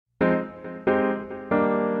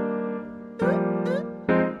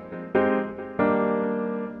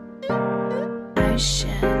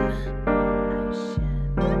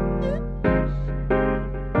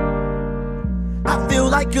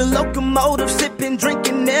like a locomotive, sipping,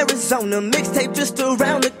 drinking Arizona. Mixtape just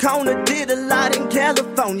around the corner, did a lot in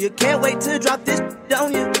California. Can't wait to drop this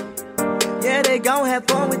on you. Yeah, they gon' have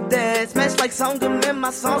fun with that. Smash like Songam, and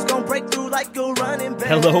my songs gon' break through like a running back.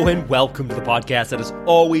 Hello and welcome to the podcast that is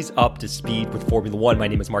always up to speed with Formula One. My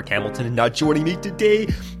name is Mark Hamilton, and now joining me today,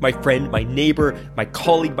 my friend, my neighbor, my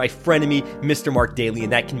colleague, my frenemy, Mr. Mark Daly.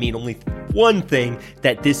 And that can mean only one thing,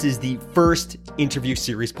 that this is the first interview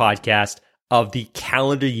series podcast of the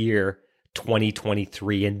calendar year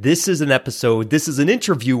 2023. And this is an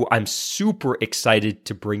interview I'm super excited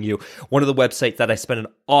to bring you. One of the websites that I spend an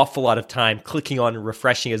awful lot of time clicking on and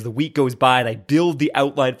refreshing as the week goes by and I build the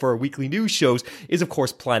outline for our weekly news shows is, of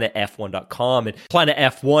course, planetf1.com. And Planet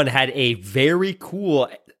F1 had a very cool,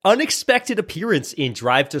 unexpected appearance in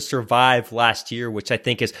Drive to Survive last year, which I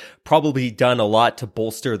think has probably done a lot to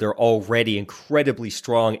bolster their already incredibly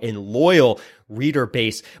strong and loyal reader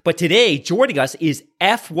base. But today, joining us is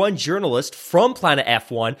F1 journalist from Planet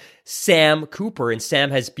F1, Sam Cooper. And Sam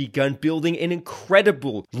has begun building an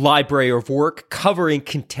incredible library of work covering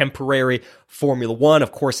contemporary Formula One.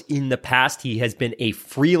 Of course, in the past, he has been a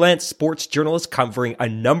freelance sports journalist covering a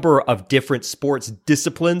number of different sports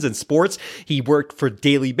disciplines and sports. He worked for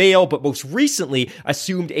Daily Mail, but most recently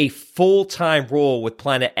assumed a full-time role with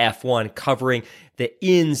Planet F1 covering the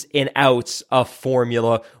ins and outs of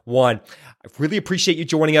Formula One. I really appreciate you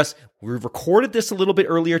joining us. We recorded this a little bit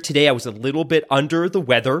earlier today. I was a little bit under the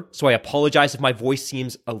weather, so I apologize if my voice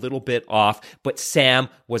seems a little bit off, but Sam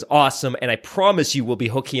was awesome, and I promise you we'll be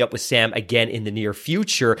hooking up with Sam again in the near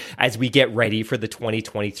future as we get ready for the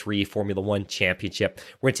 2023 Formula One Championship.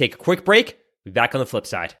 We're going to take a quick break. We'll be back on the flip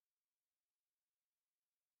side.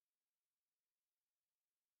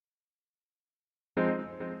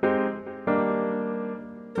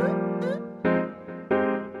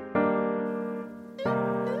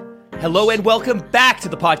 Hello and welcome back to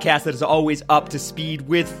the podcast that is always up to speed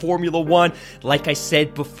with Formula One. Like I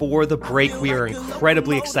said before the break, we are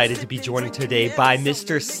incredibly excited to be joined today by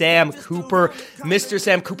Mr. Sam Cooper. Mr.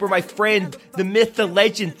 Sam Cooper, my friend, the myth, the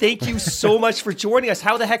legend, thank you so much for joining us.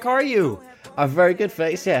 How the heck are you? I'm very good,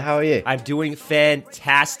 thanks. Yeah, how are you? I'm doing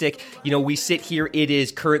fantastic. You know, we sit here, it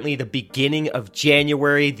is currently the beginning of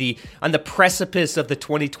January, on the precipice of the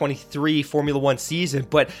 2023 Formula One season,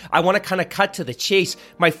 but I want to kind of cut to the chase.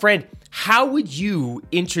 My friend, how would you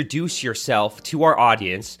introduce yourself to our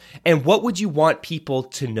audience, and what would you want people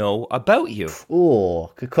to know about you?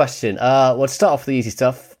 Oh, good question. Well, to start off with the easy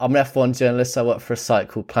stuff, I'm an F1 journalist. I work for a site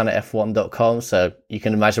called planetf1.com, so you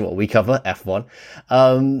can imagine what we cover, F1.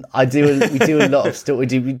 We do a lot of stuff.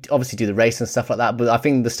 We obviously do the race and stuff like that, but I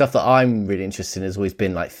think the stuff that I'm really interested in has always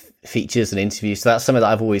been like features and interviews. So that's something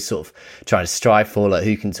that I've always sort of tried to strive for, like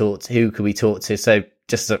who can we talk to? So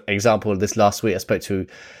just an example of this last week, I spoke to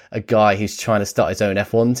a guy who's trying to start his own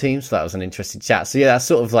F1 team. So that was an interesting chat. So yeah, that's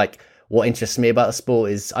sort of like what interests me about the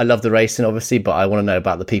sport. Is I love the racing, obviously, but I want to know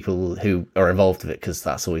about the people who are involved with it, because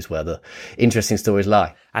that's always where the interesting stories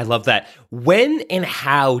lie. I love that. When and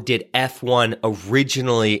how did F1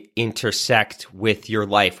 originally intersect with your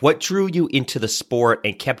life? What drew you into the sport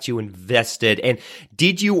and kept you invested? And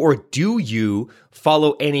did you or do you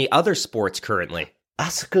follow any other sports currently?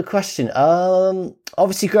 That's a good question.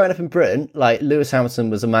 Obviously, growing up in Britain, like Lewis Hamilton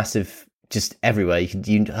was a massive, just everywhere.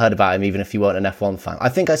 You heard about him even if you weren't an F1 fan. I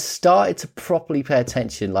think I started to properly pay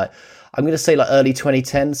attention, like I'm going to say like early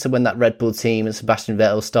 2010. So when that Red Bull team and Sebastian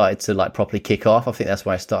Vettel started to like properly kick off, I think that's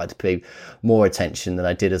when I started to pay more attention than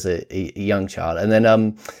I did as a young child. And then,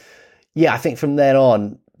 I think from then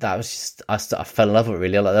on, that was just, I fell in love with it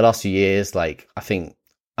really. Like the last few years, like I think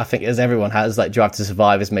as everyone has, like Drive to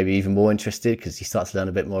Survive is maybe even more interested because you start to learn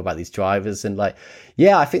a bit more about these drivers. And like,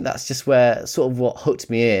 yeah, I think that's just where sort of what hooked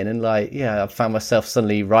me in. And like, yeah, I found myself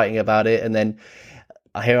suddenly writing about it. And then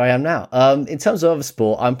here I am now. In terms of other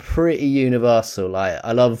sport, I'm pretty universal. Like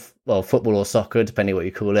I love, well, football or soccer, depending what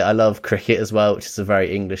you call it. I love cricket as well, which is a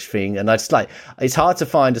very English thing. And I just like, it's hard to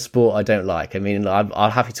find a sport I don't like. I mean, I'm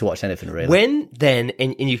happy to watch anything really. When then,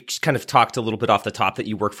 and you kind of talked a little bit off the top that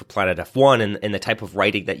you work for Planet F1 and the type of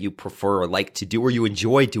writing that you prefer or like to do or you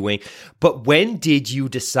enjoy doing. But when did you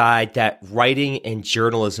decide that writing and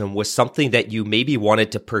journalism was something that you maybe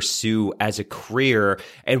wanted to pursue as a career?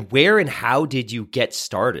 And where and how did you get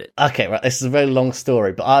started? Okay, right. This is a very long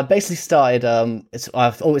story, but I basically started,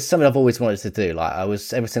 something I've always wanted to do. Like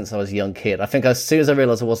ever since I was a young kid. I think as soon as I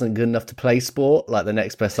realised I wasn't good enough to play sport, like the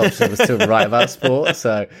next best option was to write about sport.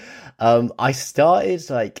 So I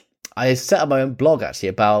set up my own blog actually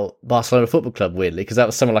about Barcelona Football Club, weirdly, because that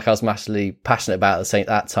was something like I was massively passionate about at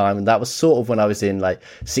that time. And that was sort of when I was in like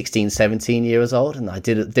 16, 17 years old. And I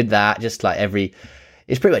did that just like every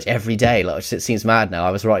it's pretty much every day. Like, it seems mad now.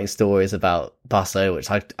 I was writing stories about Barcelona, which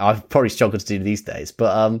I've probably struggled to do these days.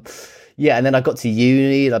 But yeah, and then I got to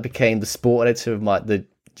uni and I became the sport editor of the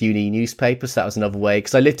uni newspaper. So that was another way,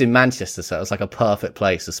 because I lived in Manchester, so it was like a perfect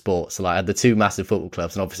place for sports. So like I had the two massive football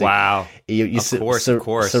clubs, and obviously of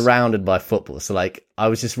course. surrounded by football. So like I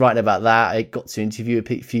was just writing about that. I got to interview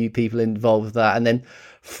a few people involved with that, and then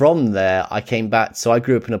from there I came back. So I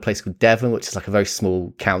grew up in a place called Devon, which is like a very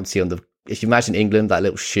small county on the, if you imagine England, that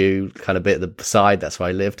little shoe kind of bit at the side, that's where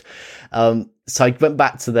I lived. So I went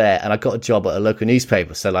back to there and I got a job at a local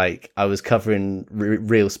newspaper. So like I was covering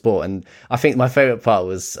real sport. And I think my favorite part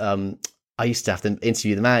was, I used to have to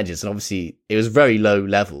interview the managers, and obviously it was very low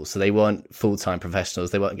level. So they weren't full-time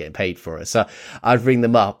professionals. They weren't getting paid for it. So I'd ring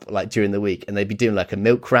them up like during the week, and they'd be doing like a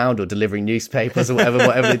milk round or delivering newspapers or whatever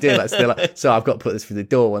they do. Like, so they're like, so I've got to put this through the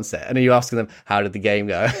door one set. And then you're asking them, how did the game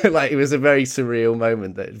go? Like, it was a very surreal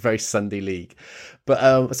moment, that very Sunday league.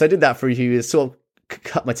 But, so I did that for a few years, sort of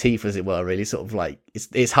cut my teeth, as it were, really. Sort of like,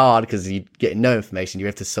 it's hard because you get no information. You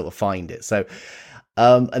have to sort of find it. So,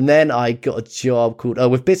 and then I got a job called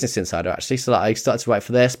with Business Insider, actually. So like, I started to write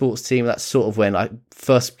for their sports team. That's sort of when I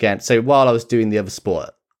first began. So while I was doing the other sport,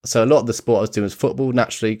 so a lot of the sport I was doing was football,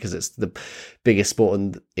 naturally, because it's the biggest sport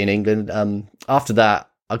in England. After that,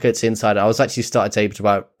 I got to Insider. I was actually started to able to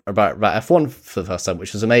write about F1 for the first time,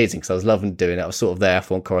 which was amazing because I was loving doing it. I was sort of their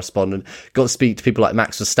F1 correspondent. Got to speak to people like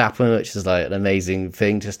Max Verstappen, which is like an amazing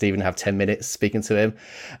thing, just to even have 10 minutes speaking to him.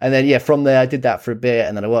 And then, yeah, from there, I did that for a bit,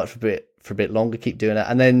 and then I worked for a bit longer, keep doing it.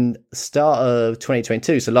 And then start of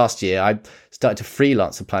 2022, so last year, I started to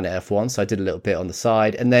freelance for Planet F1. So I did a little bit on the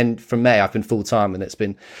side. And then from May, I've been full-time, and it's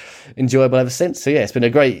been enjoyable ever since. So yeah, it's been a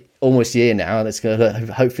great almost year now, and it's going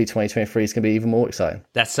to, hopefully 2023 is going to be even more exciting.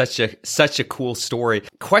 That's such a cool story.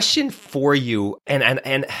 Question for you,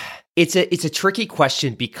 and it's a tricky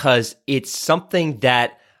question because it's something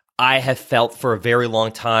that I have felt for a very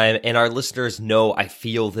long time, and our listeners know I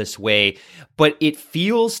feel this way, but it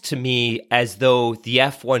feels to me as though the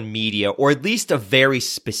F1 media, or at least a very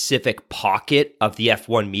specific pocket of the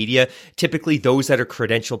F1 media, typically those that are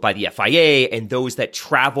credentialed by the FIA and those that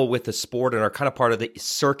travel with the sport and are kind of part of the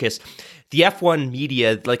circus, the F1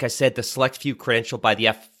 media, like I said, the select few credentialed by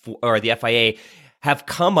the FIA, have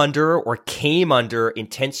come under or came under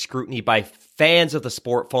intense scrutiny by fans of the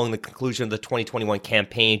sport following the conclusion of the 2021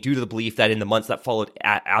 campaign, due to the belief that in the months that followed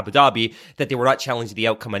at Abu Dhabi, that they were not challenging the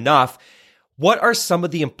outcome enough. What are some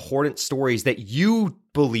of the important stories that you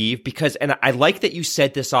believe? Because, and I like that you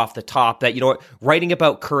said this off the top, that, you know what, writing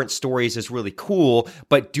about current stories is really cool,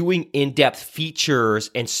 but doing in-depth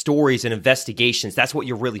features and stories and investigations, that's what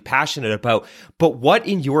you're really passionate about. But what,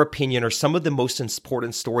 in your opinion, are some of the most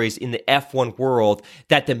important stories in the F1 world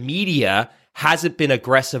that the media hasn't been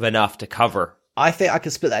aggressive enough to cover? I think I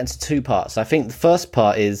could split that into two parts. I think the first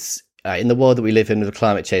part is, in the world that we live in with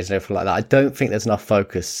climate change and everything like that, I don't think there's enough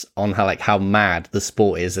focus on how mad the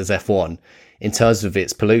sport is as F1 in terms of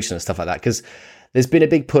its pollution and stuff like that. Because there's been a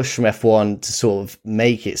big push from F1 to sort of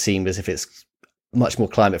make it seem as if it's much more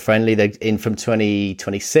climate friendly. They're in from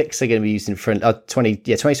 2026. They're going to be using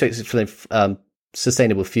 2026 for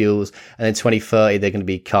sustainable fuels, and then 2030 they're going to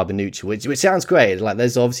be carbon neutral, which sounds great. Like,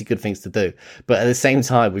 there's obviously good things to do, but at the same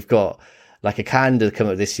time, we've got like a calendar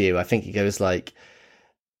coming up this year. I think it goes like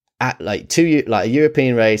at like a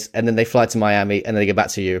European race, and then they fly to Miami, and then they go back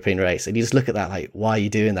to a European race. And you just look at that, like, why are you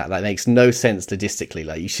doing that? Like, it makes no sense logistically.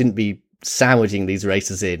 Like, you shouldn't be sandwiching these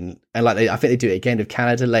races in. And like, I think they do it again with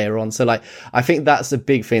Canada later on. So like, I think that's a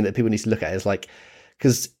big thing that people need to look at, is like,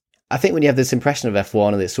 because I think when you have this impression of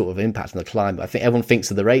F1 and its sort of impact on the climate, I think everyone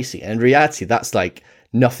thinks of the racing, and in reality, that's like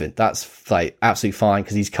nothing. That's like absolutely fine,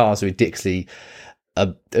 because these cars are ridiculously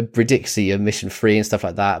emission free and stuff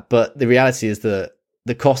like that. But the reality is that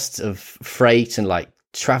the cost of freight and like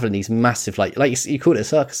traveling these massive, like you call it a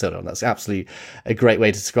circus on, that's absolutely a great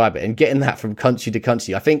way to describe it. And getting that from country to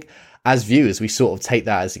country, I think as viewers, we sort of take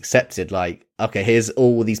that as accepted. Like, okay, here's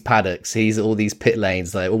all these paddocks, here's all these pit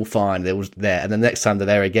lanes, they're all fine, they're all there. And the next time they're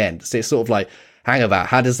there again. So it's sort of like, hang about,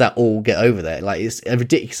 how does that all get over there? Like, it's a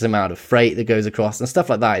ridiculous amount of freight that goes across, and stuff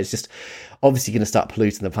like that is just obviously going to start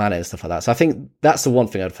polluting the planet and stuff like that. So I think that's the one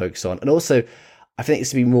thing I'd focus on. And also, I think it's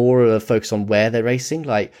to be more of a focus on where they're racing.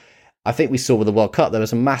 Like, I think we saw with the World Cup, there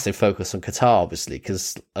was a massive focus on Qatar, obviously,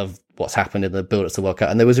 because of what's happened in the build-up to the World Cup.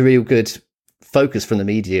 And there was a real good focus from the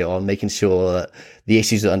media on making sure that the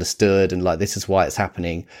issues are understood and like, this is why it's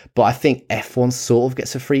happening. But I think F1 sort of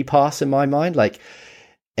gets a free pass in my mind. Like,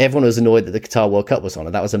 everyone was annoyed that the Qatar World Cup was on,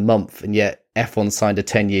 and that was a month, and yet F1 signed a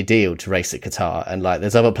 10-year deal to race at Qatar. And like,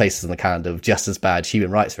 there's other places on the calendar with just as bad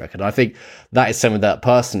human rights record. And I think that is something that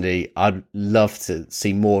personally I'd love to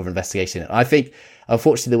see more of an investigation in. I think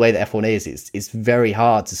unfortunately, the way that F1 is, it's very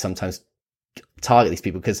hard to sometimes target these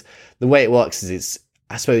people, because the way it works is, it's,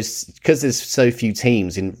 I suppose, because there's so few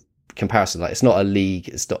teams in comparison, like it's not a league,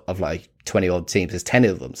 it's not of like 20 odd teams, there's 10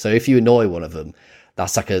 of them. So if you annoy one of them,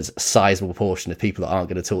 that's like a sizable portion of people that aren't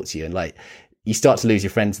going to talk to you, and like you start to lose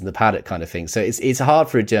your friends in the paddock kind of thing. So it's hard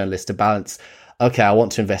for a journalist to balance, okay, I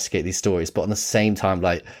want to investigate these stories, but on the same time,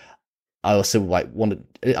 like I also like want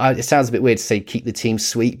to, it sounds a bit weird to say keep the team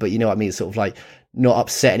sweet, but you know what I mean? It's sort of like not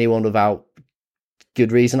upset anyone without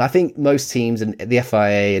good reason. I think most teams and the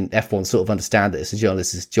FIA and F1 sort of understand that it's a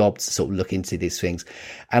journalist's job to sort of look into these things.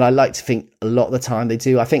 And I like to think a lot of the time they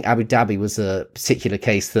do. I think Abu Dhabi was a particular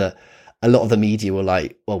case that a lot of the media were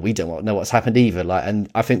like, well, we don't know what's happened either. Like, and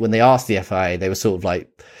I think when they asked the FIA, they were sort of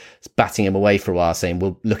like batting him away for a while, saying,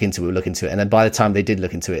 we'll look into it. And then by the time they did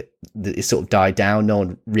look into it, it sort of died down. No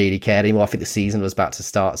one really cared anymore. I think the season was about to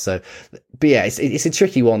start. So, but yeah, it's a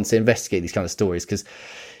tricky one to investigate these kind of stories, because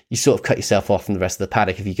you sort of cut yourself off from the rest of the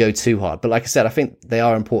paddock if you go too hard. But like I said, I think they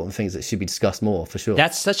are important things that should be discussed more, for sure.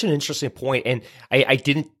 That's such an interesting point. And I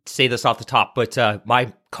didn't say this off the top, but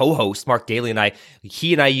my co-host, Mark Daly, and I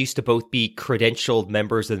used to both be credentialed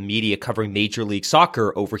members of the media covering Major League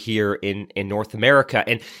Soccer over here in North America.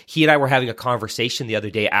 And he and I were having a conversation the other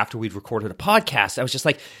day after we'd recorded a podcast. I was just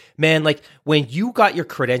like, man, like when you got your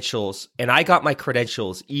credentials and I got my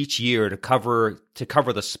credentials each year to cover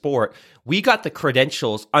the sport, we got the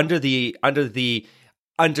credentials under the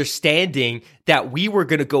understanding that we were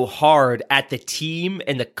going to go hard at the team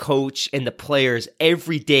and the coach and the players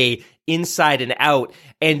every day, inside and out.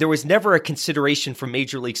 And there was never a consideration from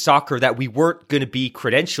Major League Soccer that we weren't going to be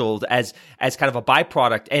credentialed as kind of a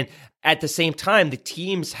byproduct. And at the same time, the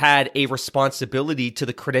teams had a responsibility to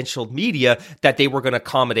the credentialed media that they were going to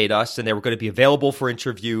accommodate us, and they were going to be available for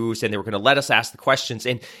interviews, and they were going to let us ask the questions.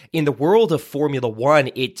 And in the world of Formula One,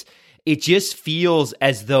 it just feels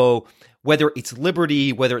as though, whether it's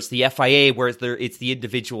Liberty, whether it's the FIA, whether it's the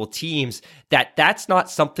individual teams, that's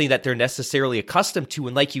not something that they're necessarily accustomed to.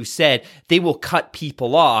 And like you said, they will cut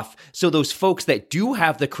people off. So those folks that do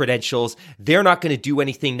have the credentials, they're not going to do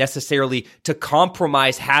anything necessarily to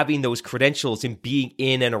compromise having those credentials and being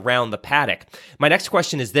in and around the paddock. My next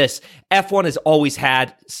question is this. F1 has always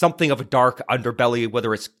had something of a dark underbelly,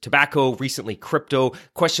 whether it's tobacco, recently crypto,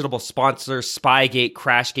 questionable sponsors, Spygate,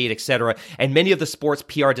 Crashgate, etc. And many of the sports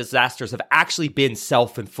PR disasters have actually been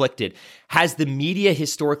self-inflicted. Has the media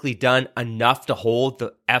historically done enough to hold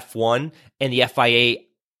the F1 and the FIA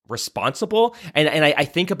responsible? And I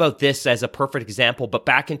think about this as a perfect example, but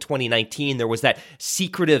back in 2019, there was that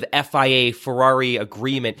secretive FIA Ferrari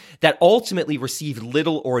agreement that ultimately received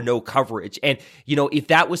little or no coverage. And, you know, if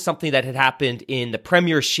that was something that had happened in the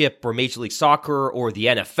Premiership or Major League Soccer or the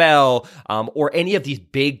NFL, or any of these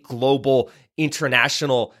big global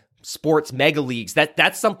international sports mega leagues,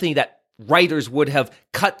 that's something that writers would have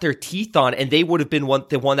cut their teeth on, and they would have been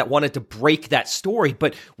the one that wanted to break that story.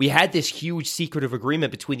 But we had this huge secretive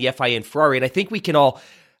agreement between the FIA and Ferrari, and I think we can all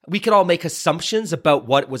make assumptions about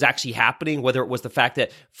what was actually happening, whether it was the fact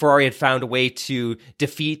that Ferrari had found a way to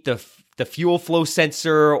defeat the fuel flow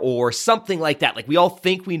sensor or something like that. Like, we all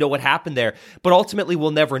think we know what happened there, but ultimately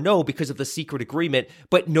we'll never know because of the secret agreement.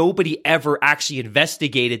 But nobody ever actually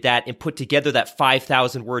investigated that and put together that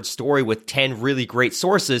 5,000 word story with 10 really great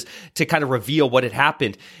sources to kind of reveal what had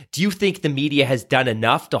happened. Do you think the media has done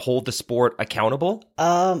enough to hold the sport accountable?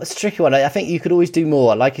 It's a tricky one. I think you could always do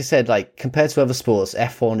more. Like you said, like compared to other sports,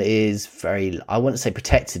 F1 is very, I wouldn't say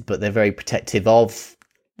protected, but they're very protective of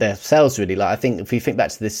themselves, really. Like, I think if we think back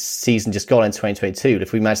to this season just gone in 2022,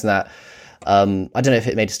 if we imagine that, I don't know if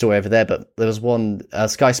it made a story over there, but there was one,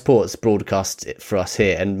 Sky Sports broadcast it for us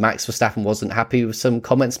here, and Max Verstappen wasn't happy with some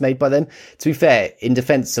comments made by them. To be fair, in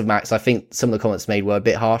defense of Max, I think some of the comments made were a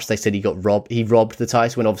bit harsh. They said he robbed the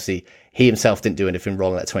title, when obviously he himself didn't do anything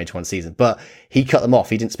wrong in that 2021 season, but he cut them off.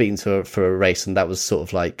 He didn't speak to for a race, and that was sort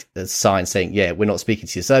of like a sign saying, yeah, we're not speaking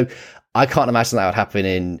to you. So I can't imagine that would happen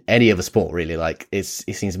in any other sport, really. Like, it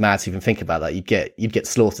seems mad to even think about that. You'd get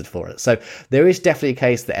slaughtered for it. So there is definitely a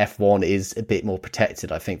case that F1 is a bit more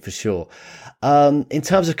protected, I think, for sure. In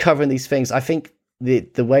terms of covering these things, I think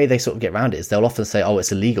the way they sort of get around it is they'll often say, oh,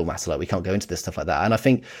 it's a legal matter, like we can't go into this, stuff like that. And I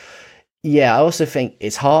think, yeah, I also think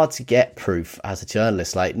it's hard to get proof as a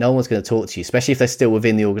journalist. Like, no one's going to talk to you, especially if they're still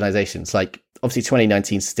within the organizations. Like, obviously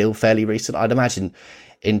 2019 is still fairly recent. I'd imagine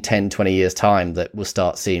in 10, 20 years time that we'll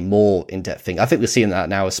start seeing more in-depth things. I think we're seeing that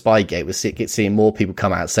now with Spygate. We're seeing more people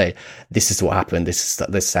come out and say, this is what happened. This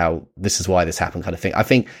is why this happened, kind of thing. I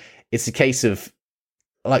think it's a case of,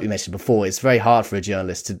 like we mentioned before, it's very hard for a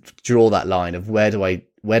journalist to draw that line of where do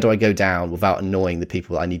I go down without annoying the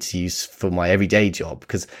people that I need to use for my everyday job?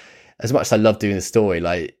 Because as much as I love doing the story,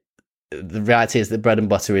 like the reality is that bread and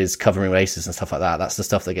butter is covering races and stuff like that. That's the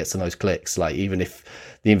stuff that gets the most clicks. Like, even if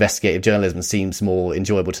the investigative journalism seems more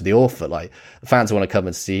enjoyable to the author, like, fans want to come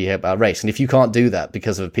and see about a race. And if you can't do that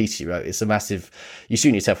because of a piece you wrote, it's a massive, you're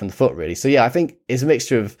shooting yourself in the foot, really. So yeah, I think it's a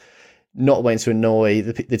mixture of not wanting to annoy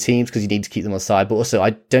the teams because you need to keep them on side, but also I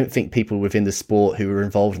don't think people within the sport who are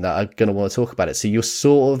involved in that are going to want to talk about it. So you're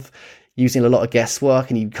sort of using a lot of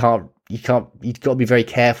guesswork, and you've got to be very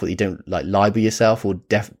careful that you don't like libel yourself or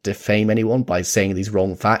defame anyone by saying these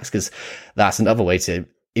wrong facts, because that's another way to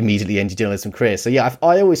immediately end your journalism career. So yeah,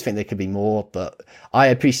 I always think there could be more, but I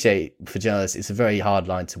appreciate for journalists, it's a very hard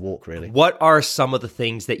line to walk, really. What are some of the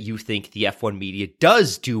things that you think the F1 media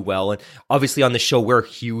does do well? And obviously on the show, we're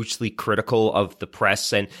hugely critical of the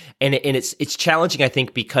press, and it's challenging, I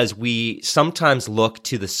think, because we sometimes look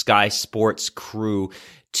to the Sky Sports crew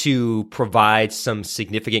to provide some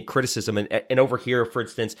significant criticism. And over here, for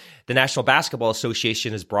instance, the National Basketball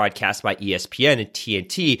Association is broadcast by ESPN and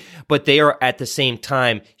TNT, but they are at the same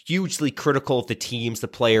time hugely critical of the teams, the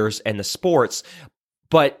players, and the sports.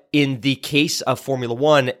 But in the case of Formula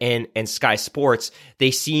One and Sky Sports,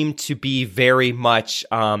 they seem to be very much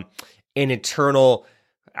an internal,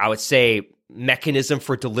 I would say, mechanism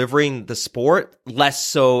for delivering the sport, less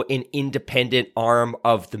so an independent arm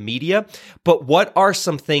of the media. But what are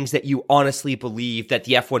some things that you honestly believe that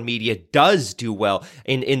the F1 media does do well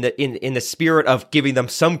in the spirit of giving them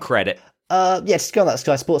some credit? Yeah, just to go on that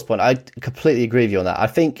Sky Sports point, I completely agree with you on that. I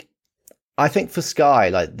think for Sky,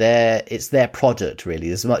 like, it's their product, really,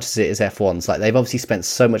 as much as it is F1's. Like, they've obviously spent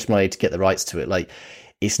so much money to get the rights to it. Like,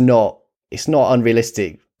 it's not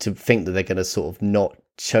unrealistic to think that they're going to sort of not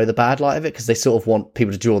show the bad light of it, because they sort of want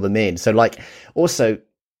people to draw them in. So, like, also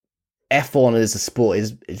F1 as a sport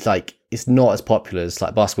it's like, it's not as popular as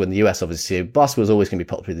like basketball in the US. Obviously, basketball is always going to be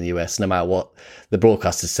popular in the US, no matter what the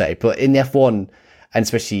broadcasters say. But in the F1, and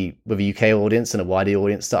especially with a UK audience and a wider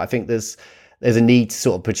audience, I think there's a need to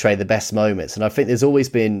sort of portray the best moments. And I think there's always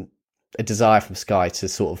been a desire from Sky to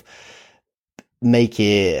sort of make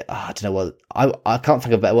it, I don't know what, I can't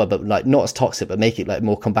think of a better word, but like, not as toxic, but make it like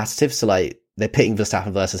more combative. So like, they're pitting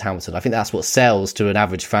Verstappen versus Hamilton. I think that's what sells to an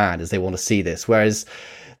average fan, is they want to see this. Whereas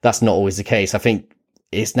that's not always the case. I think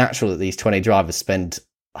it's natural that these 20 drivers spend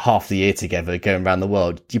half the year together going around the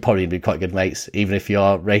world. You probably be quite good mates, even if you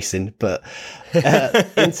are racing. But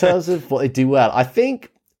in terms of what they do well, I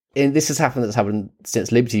think, and this has happened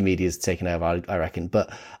since Liberty Media has taken over, I reckon.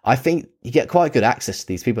 But I think you get quite good access to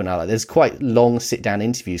these people now. Like, there's quite long sit-down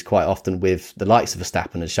interviews quite often with the likes of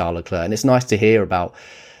Verstappen and Charles Leclerc, and it's nice to hear about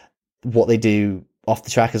what they do off the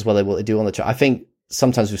track as well as what they do on the track. I think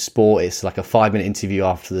sometimes with sport, it's like a 5-minute interview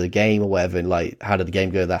after the game or whatever, and like, how did the game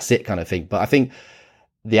go? That's it, kind of thing. But I think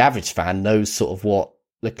the average fan knows sort of what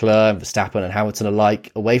Leclerc and Verstappen and Hamilton are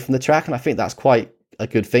like away from the track, and I think that's quite a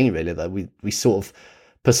good thing, really, that we sort of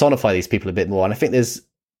personify these people a bit more. And I think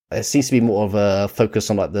there seems to be more of a focus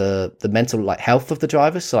on like the mental like health of the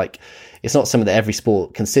drivers. So, like, it's not something that every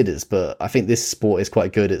sport considers, but I think this sport is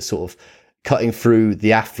quite good at sort of cutting through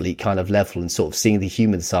the athlete kind of level and sort of seeing the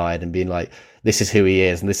human side and being like, this is who he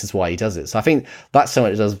is and this is why he does it. So I think that's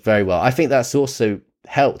something it does very well. I think that's also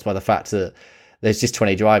helped by the fact that there's just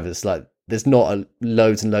 20 drivers. Like, there's not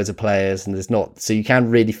loads and loads of players, and there's not, so you can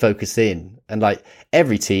really focus in, and like,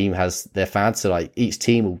 every team has their fans, so like, each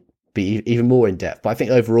team will be even more in depth. But I think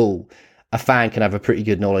overall, a fan can have a pretty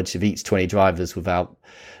good knowledge of each 20 drivers without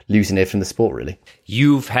losing it from the sport, really.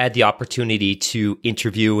 You've had the opportunity to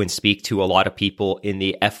interview and speak to a lot of people in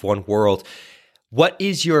the F1 world. What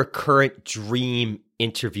is your current dream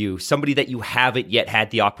interview? Somebody that you haven't yet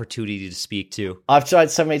had the opportunity to speak to? I've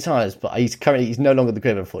tried so many times, but he's no longer the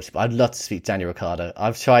grid, unfortunately. But I'd love to speak to Daniel Ricciardo.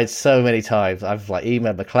 I've tried so many times. I've like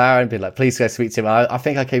emailed McLaren, been like, please go speak to him. I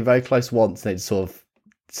think I came very close once, and it sort of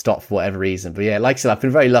stopped for whatever reason. But yeah, like I said, I've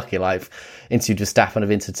been very lucky. Like, I've interviewed Verstappen,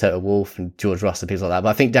 I've interviewed Toto Wolff and George Russell, people like that. But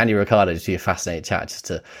I think Daniel Ricciardo would be a fascinating chat, just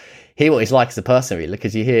to hear what he's like as a person, really,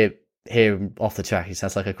 because you hear him off the track, he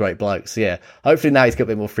sounds like a great bloke. So yeah, hopefully now he's got a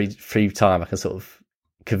bit more free time, I can sort of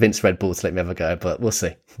convince Red Bull to let me have a go, but we'll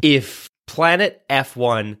see. If Planet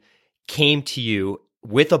F1 came to you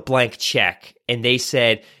with a blank check and they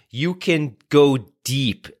said, you can go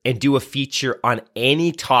deep and do a feature on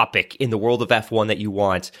any topic in the world of F1 that you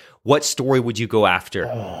want, what story would you go after?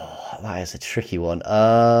 Oh, that is a tricky one.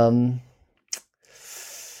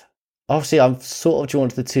 Obviously, I'm sort of drawn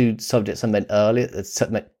to the two subjects I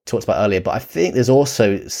talked about earlier, but I think there's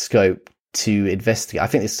also scope to investigate. I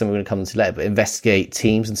think this is something we're going to come into later, but investigate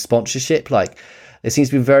teams and sponsorship. Like, there seems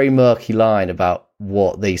to be a very murky line about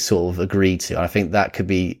what they sort of agree to. And I think that could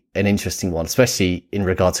be an interesting one, especially in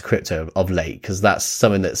regard to crypto of late, because that's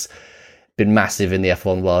something that's been massive in the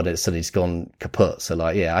F1 world and it's suddenly just gone kaput. So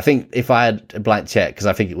like, yeah, I think if I had a blank check, because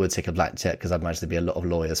I think it would take a blank check, because I'd imagine there'd be a lot of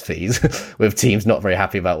lawyers' fees with teams not very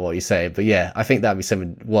happy about what you say. But yeah, I think that'd be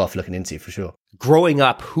something worth looking into for sure. Growing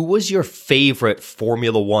up, who was your favorite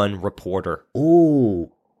Formula One reporter?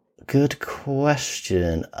 Oh, good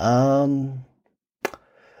question. I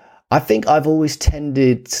think I've always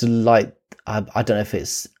tended to like, I don't know if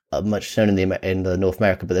it's much known in the North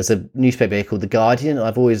America, but there's a newspaper here called The Guardian.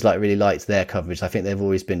 I've always like really liked their coverage. I think they've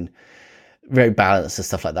always been very balanced and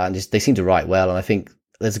stuff like that, and just they seem to write well. And I think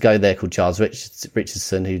there's a guy there called Giles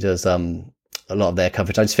Richardson who does a lot of their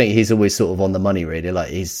coverage. I just think he's always sort of on the money, really.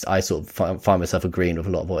 Like I sort of find myself agreeing with a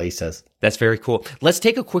lot of what he says. That's very cool. Let's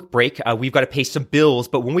take a quick break. We've got to pay some bills,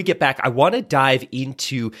 but when we get back, I want to dive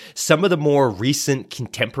into some of the more recent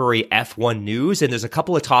contemporary F1 news. And there's a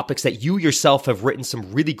couple of topics that you yourself have written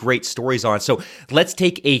some really great stories on. So let's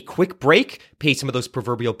take a quick break, pay some of those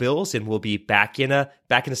proverbial bills, and we'll be back in a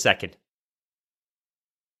second.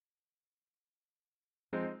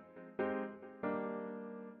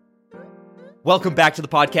 Welcome back to the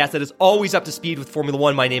podcast that is always up to speed with Formula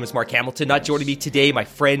One. My name is Mark Hamilton. Not joining me today, my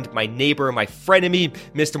friend, my neighbor, my frenemy,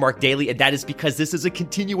 Mr. Mark Daly, and that is because this is a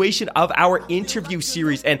continuation of our interview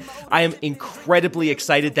series, and I am incredibly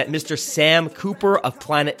excited that Mr. Sam Cooper of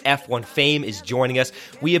Planet F1 fame is joining us.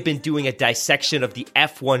 We have been doing a dissection of the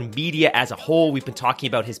F1 media as a whole. We've been talking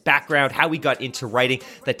about his background, how he got into writing,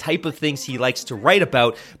 the type of things he likes to write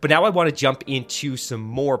about, but now I want to jump into some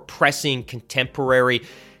more pressing, contemporary,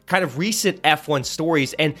 kind of recent F1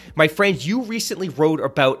 stories. And my friend, you recently wrote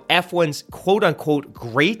about F1's quote-unquote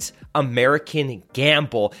great American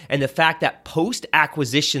gamble and the fact that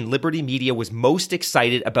post-acquisition Liberty Media was most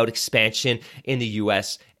excited about expansion in the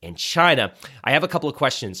US and China. I have a couple of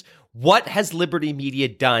questions. What has Liberty Media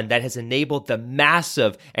done that has enabled the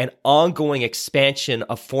massive and ongoing expansion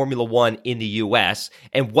of Formula One in the US?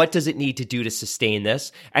 And what does it need to do to sustain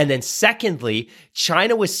this? And then secondly,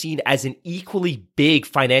 China was seen as an equally big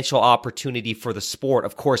financial opportunity for the sport.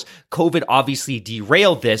 Of course, COVID obviously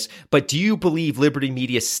derailed this, but do you believe Liberty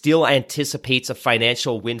Media still anticipates a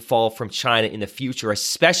financial windfall from China in the future,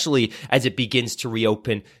 especially as it begins to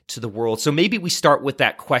reopen to the world? So maybe we start with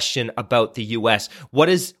that question about the US. What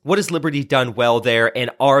has Liberty done well there,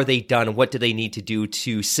 and are they done? What do they need to do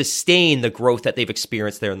to sustain the growth that they've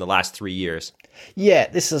experienced there in the last 3 years? Yeah,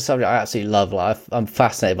 this is something I absolutely love. Like, I'm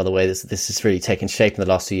fascinated by the way this has really taken shape in the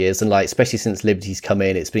last 2 years, and like especially since Liberty's come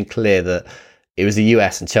in, it's been clear that it was the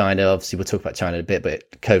US and China. Obviously, we'll talk about China in a bit,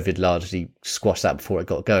 but COVID largely squashed that before it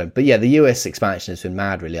got going. But yeah, the US expansion has been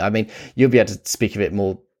mad, really. I mean, you'll be able to speak of it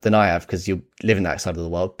more than I have because you live in that side of the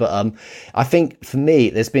world. But I think for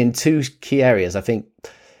me, there's been two key areas. I think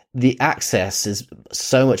the access is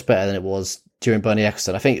so much better than it was during Bernie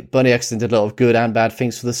Ecclestone. I think Bernie Ecclestone did a lot of good and bad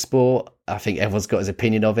things for the sport. I think everyone's got his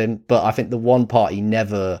opinion of him, but I think the one part he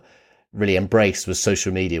never really embraced was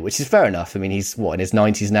social media, which is fair enough. I mean, he's in his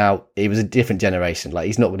 90s now. He was a different generation. Like,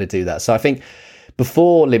 he's not going to do that. So I think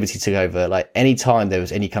before Liberty took over, like any time there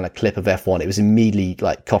was any kind of clip of F1, it was immediately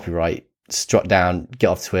like copyright struck down, get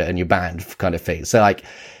off Twitter and you're banned kind of thing. So like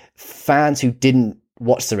fans who didn't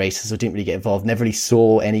watch the races or didn't really get involved never really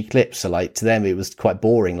saw any clips. So like to them, it was quite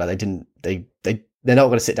boring. Like they're not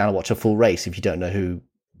going to sit down and watch a full race if you don't know who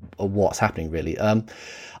or what's happening really.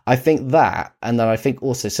 I think that, and then I think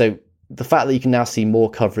also, so the fact that you can now see more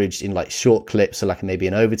coverage in like short clips, so like maybe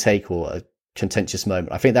an overtake or a contentious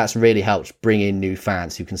moment, I think that's really helped bring in new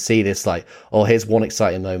fans who can see this like, oh, here's one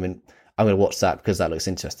exciting moment, I'm going to watch that because that looks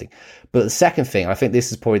interesting. But the second thing, I think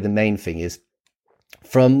this is probably the main thing, is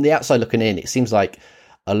from the outside looking in, it seems like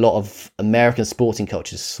a lot of American sporting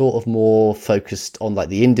culture is sort of more focused on like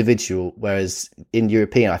the individual, whereas in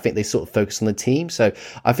European, I think they sort of focus on the team. So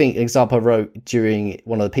I think an example I wrote during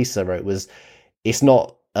one of the pieces I wrote was, it's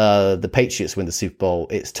not the Patriots win the Super Bowl,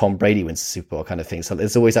 it's Tom Brady wins the Super Bowl kind of thing. So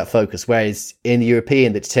there's always that focus, whereas in the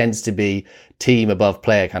European, it tends to be team above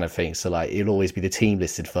player kind of thing. So like it'll always be the team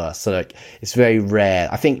listed first. So like it's very rare.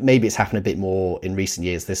 I think maybe it's happened a bit more in recent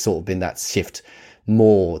years. There's sort of been that shift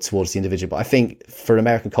more towards the individual, but I think for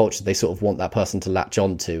American culture, they sort of want that person to latch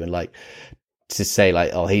on to and like to say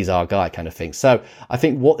like, oh, he's our guy kind of thing. So I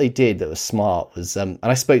think what they did that was smart was, and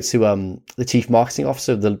I spoke to the chief marketing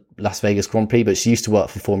officer of the Las Vegas Grand Prix, but she used to work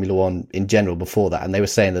for Formula One in general before that. And they were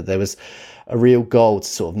saying that there was a real goal to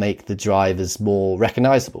sort of make the drivers more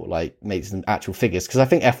recognizable, like make them actual figures. Because I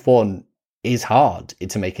think F1 is hard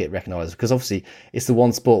to make it recognizable, because obviously it's the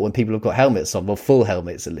one sport when people have got helmets on, well, full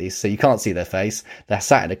helmets at least, so you can't see their face. They're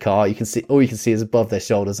sat in a car, you can see, all you can see is above their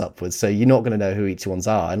shoulders upwards, so you're not going to know who each ones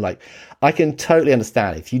are. And like, I can totally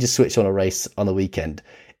understand if you just switch on a race on the weekend,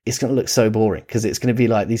 it's going to look so boring because it's going to be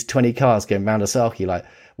like these 20 cars going around a circle. Like,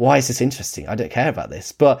 why is this interesting? I don't care about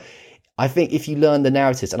this. But I think if you learn the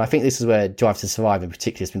narratives, and I think this is where Drive to Survive in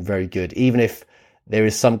particular has been very good, even if there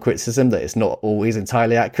is some criticism that it's not always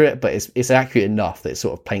entirely accurate, but it's accurate enough that it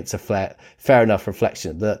sort of paints a fair enough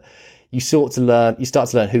reflection that you start to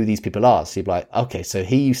learn who these people are. So you're like, okay, so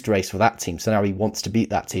he used to race for that team, so now he wants to beat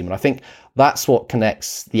that team. And I think that's what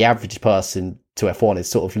connects the average person to F1, is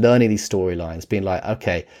sort of learning these storylines, being like,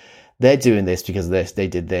 okay, they're doing this because of this, they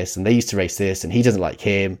did this, and they used to race this, and he doesn't like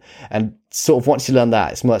him. And sort of once you learn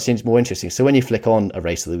that, it's much more interesting. So when you flick on a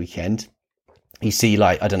race of the weekend, you see,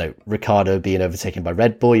 like, I don't know, Ricciardo being overtaken by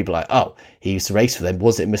Red Bull, you'd be like, oh, he used to race for them.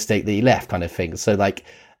 Was it a mistake that he left, kind of thing? So, like,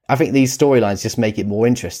 I think these storylines just make it more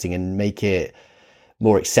interesting and make it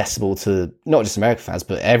more accessible to not just American fans,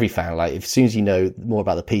 but every fan. Like, as soon as you know more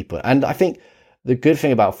about the people. And I think the good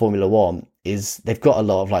thing about Formula One is they've got a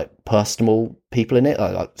lot of, like, personal people in it,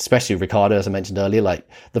 like, especially Ricciardo, as I mentioned earlier. Like,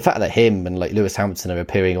 the fact that him and, like, Lewis Hamilton are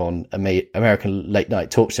appearing on American late night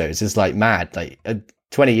talk shows is, like, mad. Like,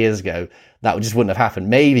 20 years ago, that just wouldn't have happened.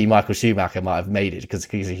 Maybe Michael Schumacher might have made it because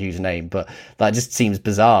he's a huge name, but that just seems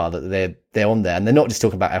bizarre that they're on there. And they're not just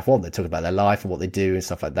talking about F1, they're talking about their life and what they do and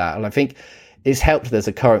stuff like that. And I think it's helped. There's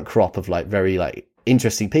a current crop of, like, very, like,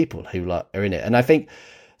 interesting people who, like, are in it. And I think,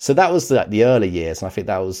 so that was like the early years. And I think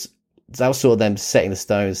that was sort of them setting the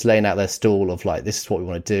stones, laying out their stall of, like, this is what we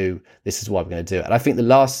want to do. This is why we're going to do it. And I think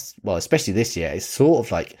especially this year, it's sort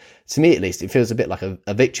of like, to me at least, it feels a bit like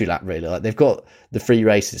a victory lap, really. Like, they've got the 3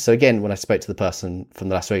 races. So again, when I spoke to the person from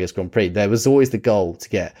the Las Vegas Grand Prix, there was always the goal to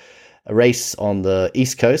get a race on the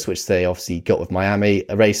East Coast, which they obviously got with Miami,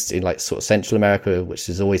 a race in, like, sort of Central America, which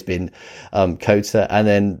has always been COTA, and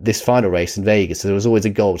then this final race in Vegas. So there was always a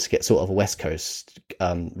goal to get sort of a West Coast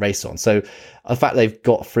race on. So the fact they've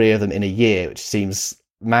got 3 of them in a year, which seems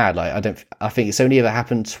mad. Like, I think it's only ever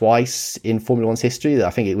happened twice in Formula One's history. I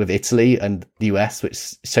think it with Italy and the US,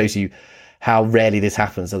 which shows you how rarely this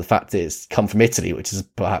happens. And the fact that it's come from Italy, which is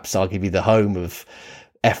perhaps arguably the home of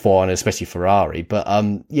F1, especially Ferrari. But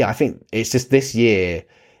yeah, I think it's just this year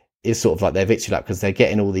is sort of like their victory lap because they're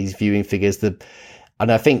getting all these viewing figures. And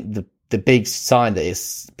I think the big sign that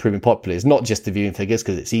it's proving popular is not just the viewing figures,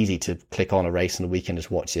 because it's easy to click on a race on the weekend and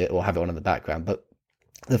just watch it or have it on in the background, but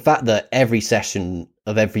the fact that every session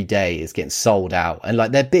of every day is getting sold out, and,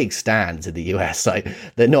 like, they're big stands in the US, like,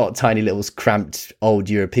 they're not tiny little cramped old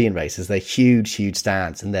European races, they're huge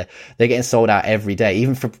stands, and they're getting sold out every day,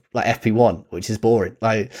 even for, like, FP1, which is boring.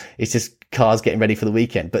 Like, it's just cars getting ready for the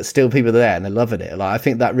weekend, but still people are there and they're loving it. Like, I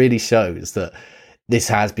think that really shows that this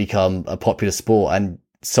has become a popular sport, and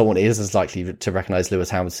someone is as likely to recognize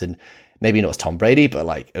Lewis Hamilton, maybe not as Tom Brady, but,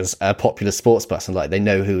 like, as a popular sports person. Like, they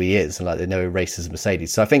know who he is, and, like, they know he races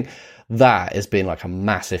Mercedes. So I think that has been, like, a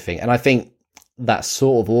massive thing. And I think that's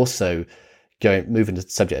sort of also moving to the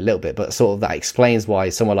subject a little bit, but sort of that explains why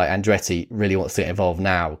someone like Andretti really wants to get involved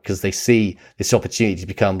now, because they see this opportunity to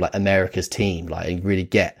become, like, America's team, like, and really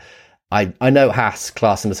get, I know Haas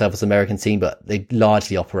class themselves as an American team, but they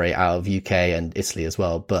largely operate out of UK and Italy as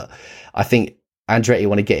well. But I think Andretti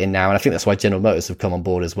want to get in now, and I think that's why General Motors have come on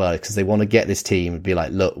board as well, because they want to get this team and be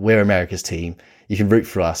like, look, we're America's team, you can root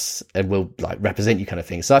for us and we'll, like, represent you, kind of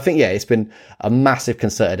thing. So I think, yeah, it's been a massive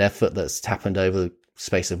concerted effort that's happened over the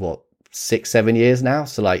space of 6-7 years now.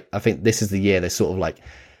 So, like, I think this is the year they sort of, like,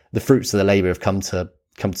 the fruits of the labor have come to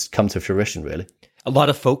fruition, really. A lot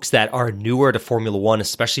of folks that are newer to Formula One,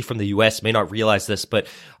 especially from the US, may not realize this, but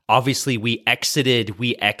obviously we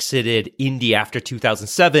exited Indy after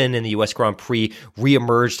 2007, and the US Grand Prix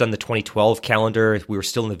reemerged on the 2012 calendar. We were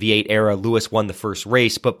still in the V8 era. Lewis won the first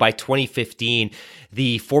race, but by 2015,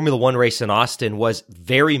 the Formula One race in Austin was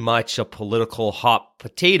very much a political hot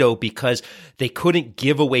potato because they couldn't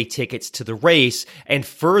give away tickets to the race. And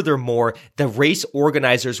furthermore, the race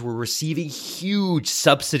organizers were receiving huge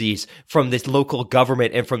subsidies from this local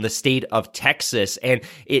government and from the state of Texas. And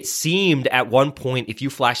it seemed at one point, if you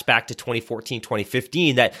flash back to 2014,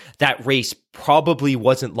 2015, that race probably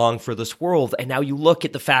wasn't long for this world. And now you look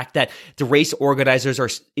at the fact that the race organizers are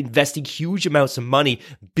investing huge amounts of money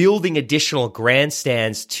building additional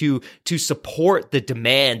grandstands to support the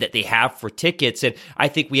demand that they have for tickets. And I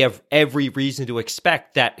think we have every reason to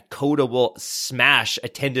expect that COTA will smash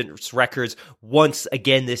attendance records once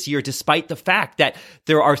again this year, despite the fact that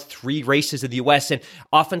there are 3 races in the US. And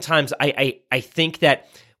oftentimes I think that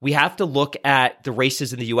we have to look at the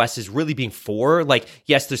races in the US as really being 4. Like,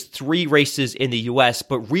 yes, there's 3 races in the US,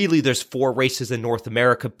 but really there's 4 races in North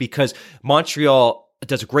America, because Montreal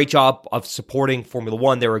does a great job of supporting Formula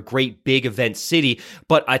One. They're a great big event city,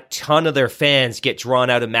 but a ton of their fans get drawn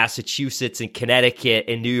out of Massachusetts and Connecticut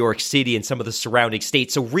and New York City and some of the surrounding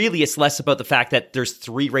states. So really, it's less about the fact that there's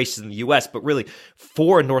 3 races in the US, but really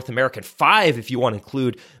 4 in North America, and 5 if you want to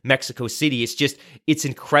include Mexico City. It's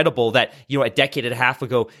incredible that, a decade and a half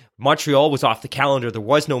ago, Montreal was off the calendar. There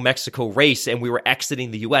was no Mexico race, and we were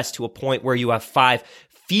exiting the US to a point where you have 5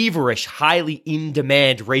 feverish, highly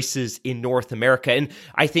in-demand races in North America. And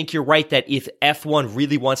I think you're right that if F1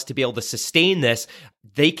 really wants to be able to sustain this,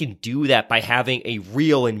 they can do that by having a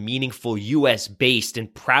real and meaningful US-based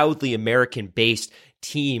and proudly American-based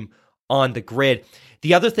team on the grid.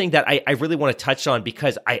 The other thing that I really want to touch on,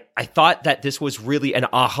 because I thought that this was really an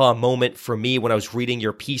aha moment for me when I was reading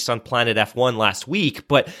your piece on Planet F1 last week,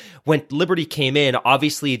 but when Liberty came in,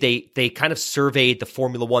 obviously they kind of surveyed the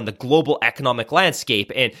Formula One, the global economic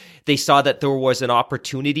landscape, and they saw that there was an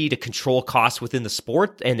opportunity to control costs within the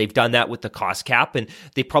sport, and they've done that with the cost cap, and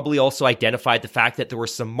they probably also identified the fact that there were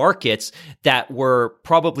some markets that were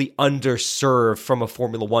probably underserved from a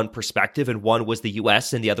Formula One perspective, and one was the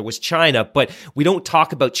US and the other was China, but we don't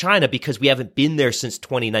talk about China because we haven't been there since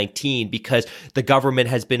 2019, because the government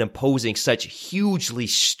has been imposing such hugely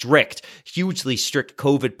strict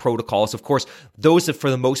COVID protocols. Of course, those have for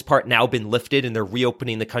the most part now been lifted, and they're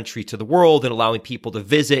reopening the country to the world and allowing people to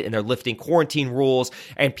visit, and they're lifting quarantine rules,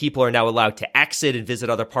 and people are now allowed to exit and visit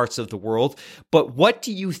other parts of the world. But what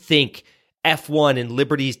do you think F1 and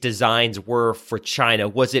Liberty's designs were for China?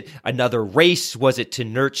 Was it another race? Was it to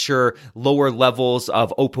nurture lower levels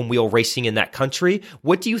of open wheel racing in that country?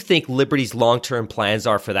 What do you think Liberty's long-term plans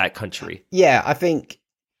are for that country? Yeah, I think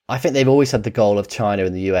they've always had the goal of China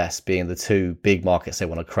and the US being the 2 big markets they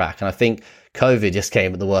want to crack. And I think COVID just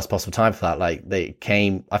came at the worst possible time for that. Like, they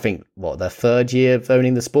came, I think, their 3rd year of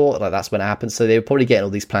owning the sport, like that's when it happened. So they were probably getting all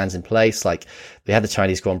these plans in place. Like, they had the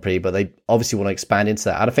Chinese Grand Prix, but they obviously want to expand into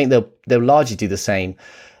that. And I think they'll largely do the same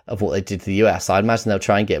of what they did to the US. I'd imagine they'll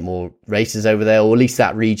try and get more races over there, or at least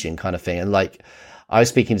that region kind of thing. And like, I was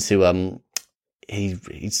speaking to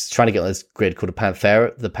he's trying to get on this grid called the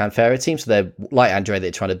Panthera team. So they're like Andrea,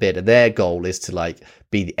 they're trying to bid, and their goal is to like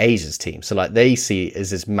be the Asia's team. So like they see it as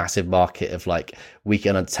this massive market of like weak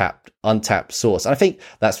and untapped source. And I think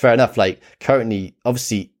that's fair enough. Like currently,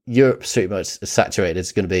 obviously Europe's pretty much as saturated as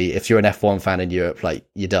it's going to be. If you're an F1 fan in Europe, like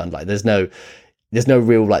you're done. Like there's no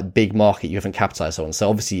real like big market you haven't capitalized on. So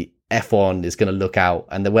obviously F1 is going to look out,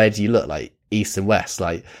 and where do you look? Like East and West,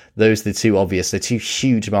 like those are the 2 obvious. They're 2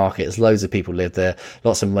 huge markets. Loads of people live there.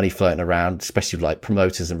 Lots of money floating around, especially with like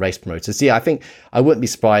promoters and race promoters. So, yeah, I think I wouldn't be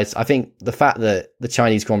surprised. I think the fact that the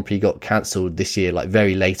Chinese Grand Prix got cancelled this year, like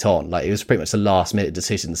very late on, like it was pretty much a last minute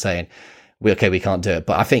decision saying, we can't do it.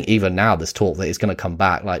 But I think even now there's talk that it's going to come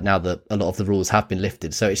back. Like now that a lot of the rules have been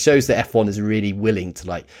lifted, so it shows that F1 is really willing to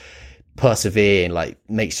like persevere and like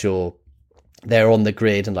make sure they're on the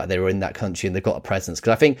grid and like they were in that country and they've got a presence.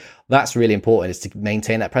 Because I think that's really important, is to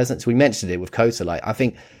maintain that presence. We mentioned it with COTA. Like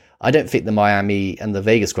I don't think the Miami and the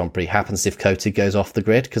Vegas Grand Prix happens if COTA goes off the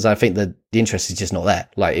grid, because I think the interest is just not there.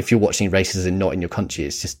 Like if you're watching races and not in your country,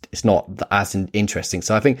 it's not as interesting.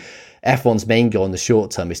 So I think F1's main goal in the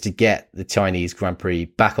short term is to get the Chinese Grand Prix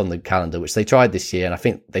back on the calendar, which they tried this year, and I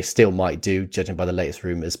think they still might do, judging by the latest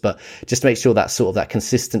rumours. But just to make sure that's sort of that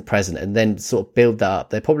consistent present, and then sort of build that up.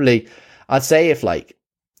 They're probably, I'd say, if like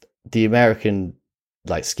the American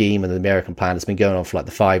like scheme and the American plan has been going on for like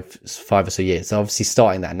the five or so years, so obviously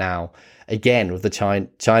starting that now again with the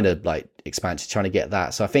China like expansion, trying to get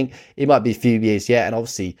that. So I think it might be a few years yet, and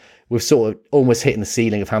obviously we're sort of almost hitting the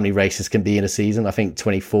ceiling of how many races can be in a season. I think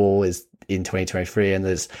 24 is in 2023, and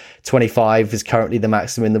there's 25 is currently the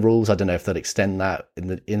maximum in the rules. I don't know if they'll extend that in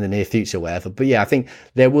the near future or whatever, but yeah, I think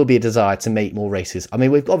there will be a desire to make more races. I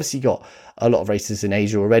mean, we've obviously got a lot of races in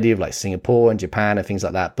Asia already, like Singapore and Japan and things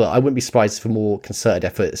like that, but I wouldn't be surprised for more concerted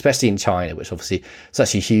effort, especially in China, which obviously is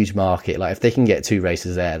such a huge market. Like if they can get 2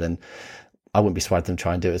 races there, then I wouldn't be surprised them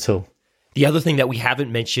try and do it at all. The other thing that we haven't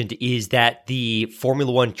mentioned is that the Formula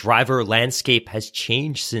One driver landscape has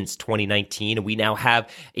changed since 2019, and we now have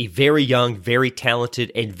a very young, very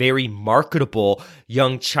talented, and very marketable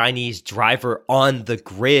young Chinese driver on the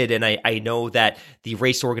grid. And I know that the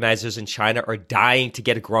race organizers in China are dying to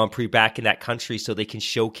get a Grand Prix back in that country so they can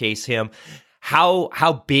showcase him.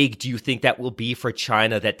 How big do you think that will be for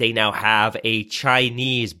China, that they now have a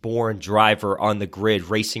Chinese-born driver on the grid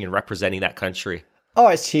racing and representing that country? Oh,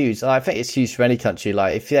 it's huge. I think it's huge for any country.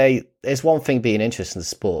 Like, there's one thing being interested in the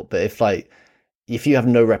sport, but if like if you have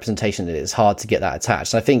no representation in it, it's hard to get that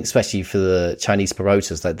attached. And I think especially for the Chinese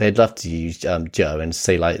promoters, like they'd love to use Joe and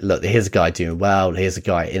say like, look, here's a guy doing well, here's a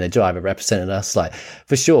guy in a driver representing us. Like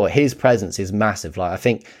for sure, his presence is massive. Like I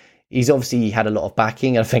think he's obviously had a lot of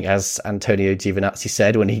backing. I think as Antonio Giovinazzi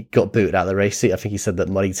said when he got booted out of the race seat, I think he said that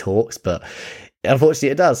money talks, but unfortunately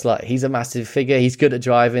it does. Like he's a massive figure, he's good at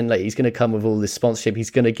driving, like he's going to come with all this sponsorship, he's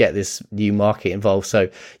going to get this new market involved, so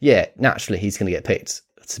yeah, naturally he's going to get picked.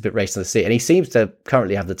 It's a bit race on the seat, and he seems to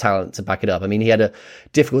currently have the talent to back it up. I mean, he had a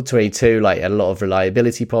difficult 22, like a lot of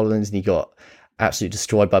reliability problems, and he got absolutely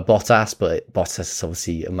destroyed by Bottas, but Bottas is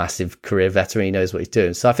obviously a massive career veteran, he knows what he's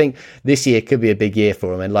doing. So I think this year could be a big year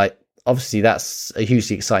for him, and like obviously that's a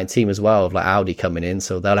hugely exciting team as well, of like Audi coming in,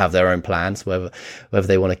 so they'll have their own plans, whether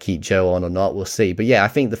they want to keep Joe on or not, we'll see. But yeah, I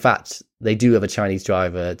think the fact they do have a Chinese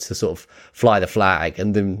driver to sort of fly the flag,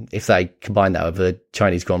 and then if they combine that with a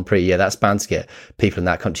Chinese Grand Prix, yeah, that's bound to get people in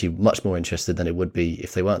that country much more interested than it would be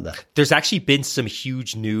if they weren't there. There's actually been some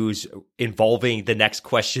huge news involving the next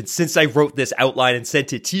question since I wrote this outline and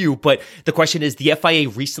sent it to you, but the question is, the FIA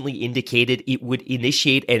recently indicated it would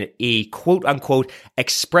initiate a quote-unquote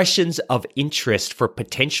expressions of interest for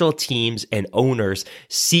potential teams and owners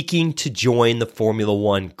seeking to join the Formula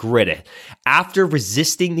One grid. After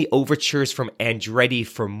resisting the overture from Andretti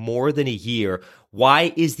for more than a year,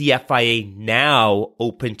 why is the FIA now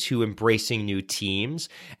open to embracing new teams?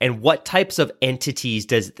 And what types of entities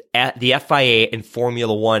does the FIA and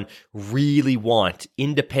Formula One really want?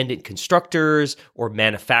 Independent constructors or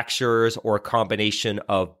manufacturers, or a combination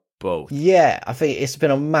of both? Yeah, I think it's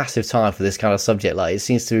been a massive time for this kind of subject. Like it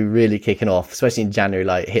seems to be really kicking off, especially in January,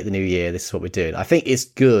 like hit the new year, this is what we're doing. I think it's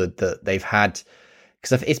good that they've had,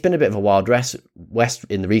 because it's been a bit of a wild west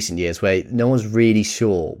in the recent years where no one's really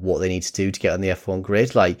sure what they need to do to get on the F1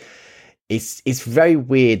 grid. Like it's very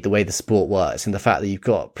weird the way the sport works, and the fact that you've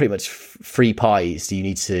got pretty much three parties that you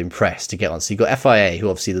need to impress to get on. So you've got FIA, who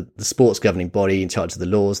obviously the sports governing body in charge of the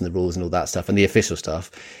laws and the rules and all that stuff and the official stuff.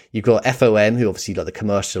 You've got FOM, who obviously like the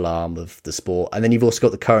commercial arm of the sport. And then you've also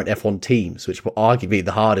got the current F1 teams, which were arguably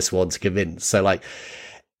the hardest one to convince. So like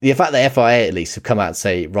the fact that FIA at least have come out and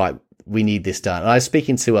say, right, we need this done. And I was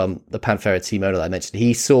speaking to the Panfera team owner that I mentioned.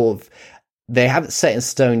 He sort of, they haven't set in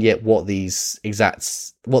stone yet what the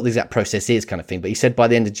exact process is, kind of thing. But he said by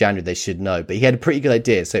the end of January they should know. But he had a pretty good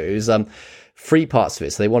idea. So it was three parts of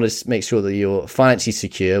it. So they want to make sure that you're financially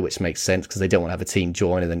secure, which makes sense because they don't want to have a team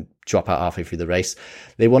join and then drop out halfway through the race.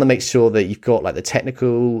 They want to make sure that you've got like the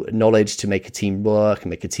technical knowledge to make a team work and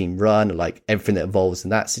make a team run, like everything that involves in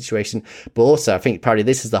that situation. But also I think probably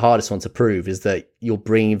this is the hardest one to prove, is that you're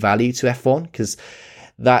bringing value to F1, because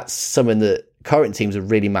that's something that current teams are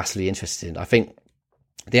really massively interested in. I think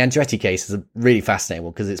the Andretti case is a really fascinating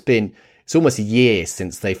one, because it's almost a year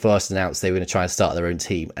since they first announced they were going to try and start their own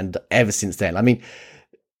team. And ever since then, I mean,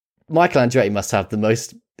 Michael Andretti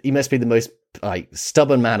must be the most like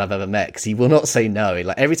stubborn man I've ever met, because he will not say no.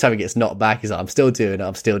 Like every time he gets knocked back, he's like, I'm still doing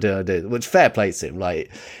it, which fair play to him.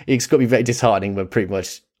 Like it's got to be very disheartening when pretty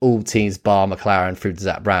much all teams bar McLaren through to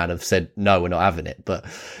Zach Brown have said, no, we're not having it. But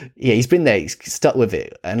yeah, he's been there, he's stuck with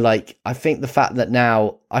it. And like, I think the fact that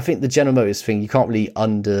now, I think the General Motors thing, you can't really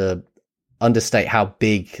understate how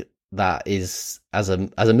big that is as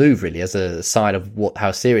a move, really, as a sign of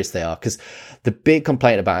how serious they are. Because the big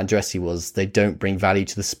complaint about Andretti was they don't bring value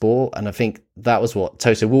to the sport. And I think that was what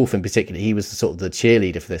Toto Wolff in particular, he was sort of the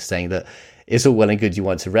cheerleader for this, saying that it's all well and good you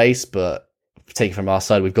want to race, but take it from our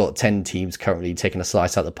side, we've got 10 teams currently taking a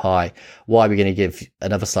slice out of the pie. Why are we going to give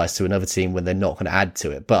another slice to another team when they're not going to add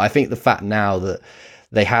to it? But I think the fact now that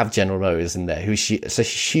they have General Motors in there, it's a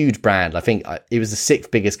huge brand. I think it was the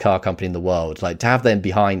 6th biggest car company in the world. Like to have them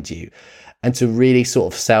behind you and to really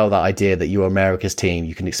sort of sell that idea that you're America's team,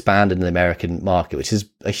 you can expand in the American market, which is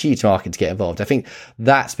a huge market to get involved. I think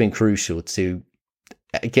that's been crucial to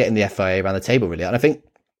getting the FIA around the table, really. And I think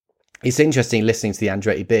it's interesting listening to the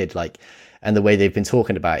Andretti bid, like, and the way they've been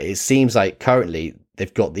talking about it. It seems like currently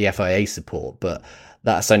they've got the FIA support, but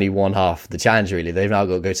that's only one half of the challenge, really. They've now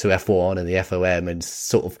got to go to F1 and the FOM and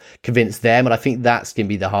sort of convince them. And I think that's going to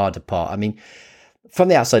be the harder part. I mean, from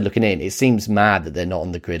the outside looking in, it seems mad that they're not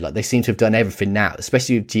on the grid. Like they seem to have done everything now,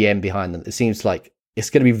 especially with GM behind them. It seems like it's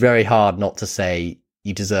going to be very hard not to say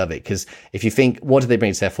you deserve it. Because if you think, what do they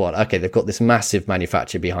bring to F1? Okay, they've got this massive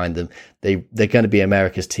manufacturer behind them. They're going to be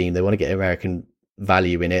America's team. They want to get American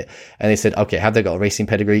value in it. And they said, okay, have they got a racing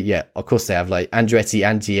pedigree? Yeah, of course they have. Like Andretti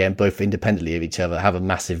and GM, both independently of each other, have a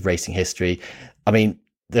massive racing history. I mean,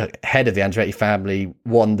 the head of the Andretti family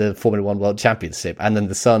won the Formula One World Championship, and then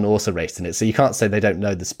the son also raced in it. So you can't say they don't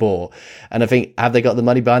know the sport. And I think, have they got the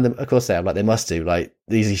money behind them? Of course they have. Like they must do. Like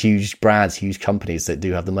these are huge brands, huge companies that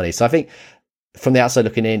do have the money. So I think from the outside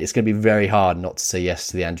looking in, it's going to be very hard not to say yes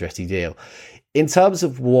to the Andretti deal. In terms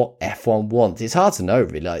of what F1 wants, it's hard to know,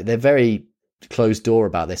 really. Like, they're very closed door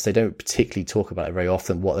about this. They don't particularly talk about it very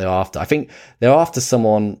often, what they're after. I think they're after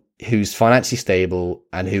someone who's financially stable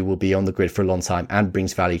and who will be on the grid for a long time and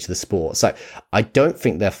brings value to the sport. So I don't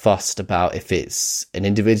think they're fussed about if it's an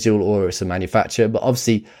individual or it's a manufacturer, but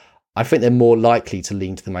obviously I think they're more likely to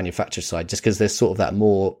lean to the manufacturer side just because there's sort of that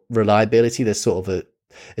more reliability. There's sort of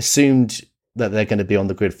assumed that they're going to be on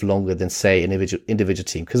the grid for longer than, say, an individual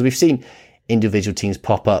team. Because we've seen individual teams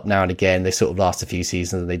pop up now and again. They sort of last a few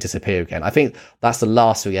seasons and they disappear again. I think that's the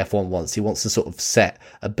last thing F1 wants. He wants to sort of set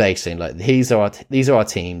a base saying, like, these are our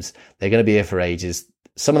teams. They're going to be here for ages.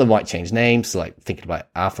 Some of them might change names, like thinking about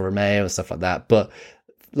Alfa Romeo and stuff like that. But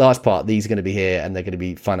large part, these are going to be here and they're going to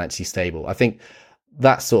be financially stable. I think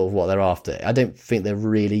that's sort of what they're after. I don't think they're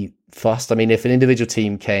really fussed. I mean, if an individual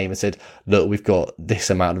team came and said, look, we've got this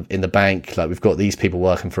amount in the bank, like we've got these people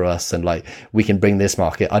working for us and like we can bring this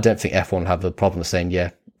market, I don't think F1 will have a problem saying,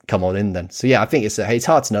 yeah, come on in then. So yeah, I think it's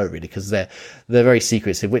hard to know really because they're very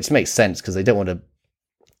secretive, which makes sense because they don't want to.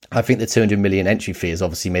 I think the 200 million entry fee has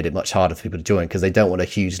obviously made it much harder for people to join because they don't want a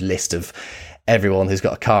huge list of everyone who's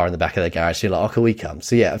got a car in the back of their garage. You're like, oh, can we come?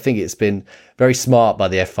 So yeah, I think it's been very smart by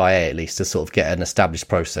the FIA at least to sort of get an established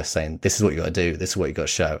process saying this is what you got to do, this is what you got to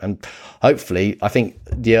show. And hopefully, I think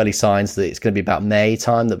the early signs that it's going to be about May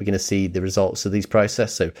time that we're going to see the results of these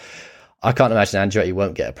process. So I can't imagine Andretti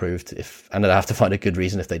won't get approved and they'll have to find a good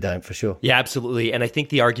reason if they don't, for sure. Yeah, absolutely. And I think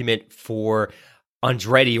the argument for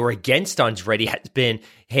Andretti or against Andretti has been,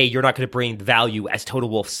 hey, you're not going to bring value, as Toto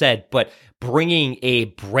Wolff said, but bringing a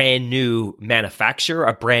brand new manufacturer,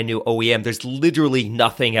 a brand new OEM, there's literally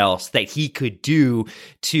nothing else that he could do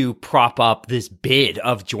to prop up this bid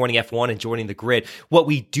of joining F1 and joining the grid. What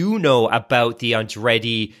we do know about the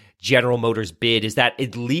Andretti General Motors bid is that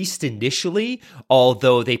at least initially,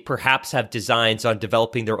 although they perhaps have designs on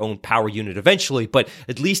developing their own power unit eventually, but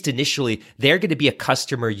at least initially, they're going to be a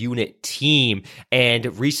customer unit team. And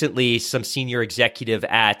recently, some senior executive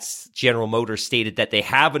at General Motors stated that they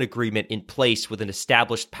have an agreement in place with an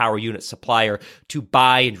established power unit supplier to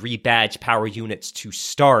buy and rebadge power units to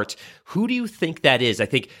start. Who do you think that is? I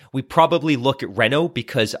think we probably look at Renault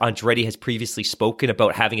because Andretti has previously spoken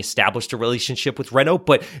about having established a relationship with Renault,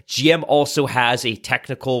 but GM also has a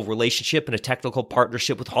technical relationship and a technical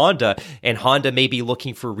partnership with Honda, and Honda may be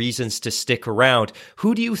looking for reasons to stick around.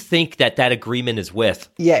 Who do you think that agreement is with?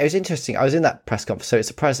 Yeah, it was interesting. I was in that press conference, so it's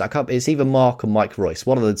a president. It's either Mark or Mike Royce,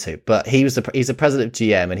 one of the two. But he's the president of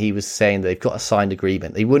GM, and he was saying that they've got a signed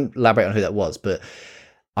agreement. He wouldn't elaborate on who that was, but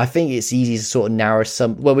I think it's easy to sort of narrow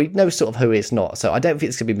some. Well, we know sort of who it's not. So I don't think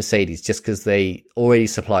it's going to be Mercedes just because they already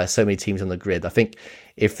supply so many teams on the grid. I think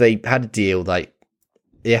if they had a deal like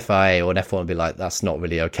the FIA or an F1 would be like, that's not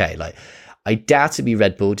really okay. Like, I doubt it'd be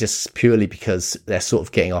Red Bull just purely because they're sort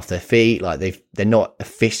of getting off their feet. Like they're not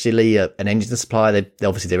officially an engine supplier. They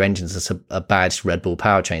obviously their engines are badged Red Bull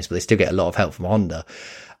powertrains, but they still get a lot of help from Honda.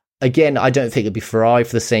 Again, I don't think it'd be Ferrari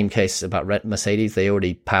for the same case about Mercedes. They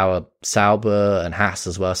already power Sauber and Haas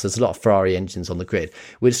as well. So there's a lot of Ferrari engines on the grid,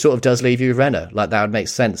 which sort of does leave you with Renault. Like that would make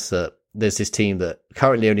sense that there's this team that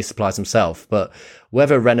currently only supplies themselves, but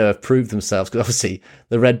whether Renault have proved themselves, because obviously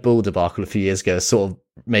the Red Bull debacle a few years ago sort of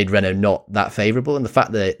made Renault not that favourable. And the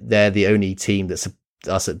fact that they're the only team that's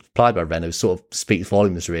supplied by Renault sort of speaks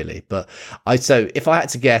volumes really. But so if I had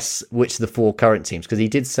to guess which of the four current teams, because he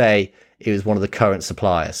did say it was one of the current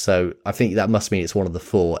suppliers. So I think that must mean it's one of the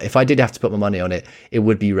four. If I did have to put my money on it, it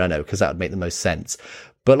would be Renault because that would make the most sense.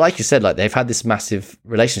 But like you said, like they've had this massive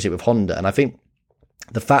relationship with Honda. And I think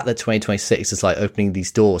the fact that 2026 is like opening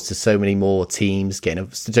these doors to so many more teams,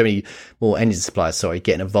 so many more engine suppliers,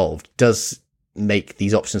 getting involved does make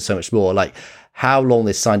these options so much more. Like how long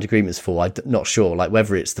this signed agreement is for, I'm not sure. Like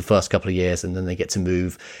whether it's the first couple of years and then they get to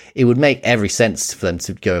move, it would make every sense for them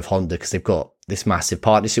to go with Honda because they've got this massive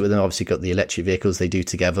partnership with them. Obviously got the electric vehicles they do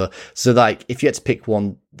together. So like if you had to pick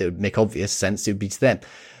one that would make obvious sense, it would be to them.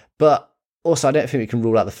 But also I don't think we can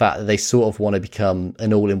rule out the fact that they sort of want to become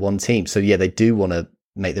an all-in-one team. So yeah, they do want to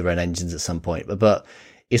make their own engines at some point. But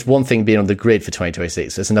it's one thing being on the grid for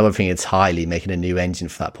 2026. It's another thing entirely making a new engine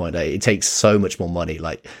for that point. It takes so much more money.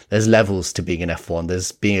 Like there's levels to being an F1.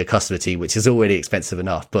 There's being a customer team, which is already expensive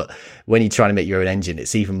enough. But when you're trying to make your own engine,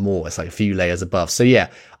 it's even more. It's like a few layers above. So yeah,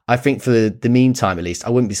 I think for the meantime, at least, I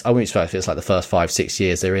wouldn't be surprised if it's like the first 5-6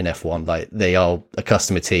 years they're in F1. Like they are a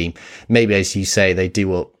customer team. Maybe as you say, they do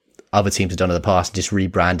what other teams have done in the past, just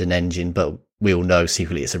rebrand an engine, but we all know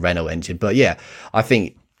secretly it's a Renault engine. But yeah, I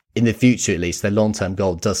think in the future, at least, their long-term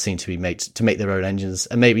goal does seem to be to make their own engines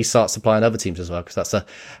and maybe start supplying other teams as well, because that's a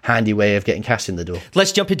handy way of getting cash in the door.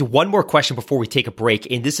 Let's jump into one more question before we take a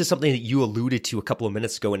break. And this is something that you alluded to a couple of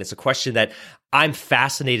minutes ago, and it's a question that I'm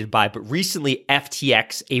fascinated by. But recently,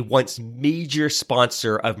 FTX, a once major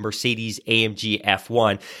sponsor of Mercedes-AMG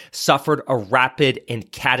F1, suffered a rapid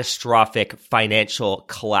and catastrophic financial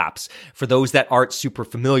collapse. For those that aren't super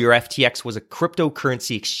familiar, FTX was a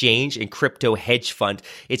cryptocurrency exchange and crypto hedge fund.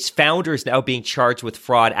 Its founder is now being charged with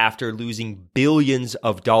fraud after losing billions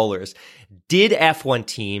of dollars. Did F1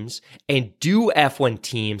 teams and do F1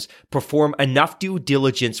 teams perform enough due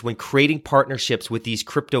diligence when creating partnerships with these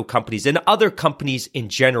crypto companies and other companies in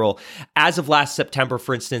general? As of last September,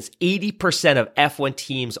 for instance, 80% of F1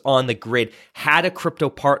 teams on the grid had a crypto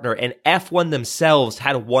partner, and F1 themselves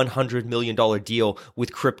had a $100 million deal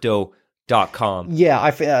with Crypto.com. Yeah,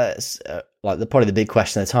 I think probably the big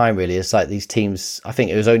question at the time really is like these teams. I think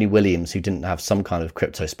it was only Williams who didn't have some kind of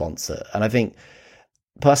crypto sponsor, and I think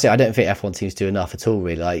personally, I don't think F1 teams do enough at all.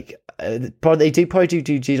 Really, like they do probably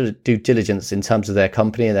do due diligence in terms of their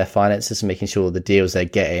company and their finances and making sure the deals they're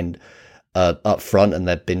getting up front and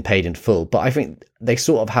they've been paid in full. But I think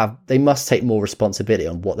they must take more responsibility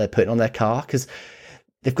on what they're putting on their car, because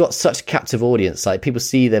they've got such a captive audience. Like people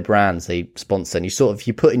see their brands they sponsor, and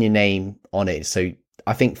you put in your name on it. So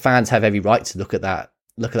I think fans have every right to look at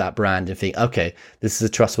that brand and think, okay, this is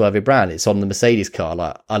a trustworthy brand. It's on the Mercedes car.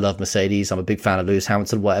 Like, I love Mercedes. I'm a big fan of Lewis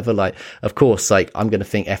Hamilton, whatever. Like, of course, like I'm going to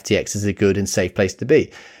think FTX is a good and safe place to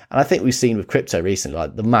be. And I think we've seen with crypto recently,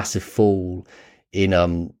 like the massive fall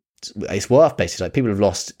in its worth, basically. Like people have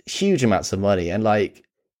lost huge amounts of money, and like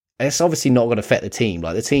it's obviously not going to affect the team.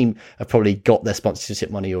 Like the team have probably got their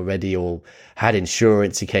sponsorship money already or had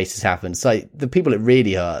insurance in case this happens. So like, the people it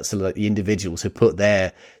really hurts are like the individuals who put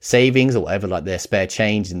their savings or whatever, like their spare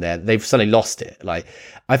change in there. They've suddenly lost it. Like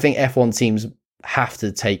I think F1 teams have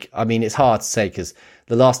to take, I mean, it's hard to say because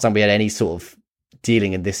the last time we had any sort of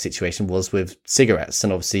dealing in this situation was with cigarettes,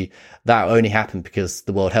 and obviously that only happened because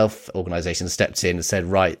the World Health Organization stepped in and said,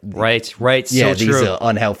 right, yeah, these are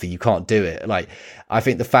unhealthy, you can't do it. Like I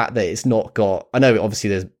think the fact that it's not got, I know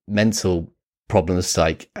obviously there's mental problems,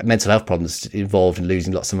 like mental health problems involved in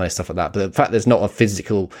losing lots of money, stuff like that, but the fact there's not a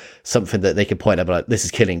physical something that they can point at, like this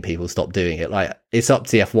is killing people, stop doing it. Like it's up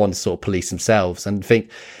to the F1 to sort of police themselves, and I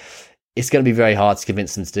think it's going to be very hard to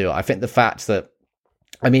convince them to do it. I think the fact that,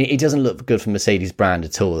 I mean, it doesn't look good for Mercedes brand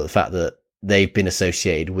at all, the fact that they've been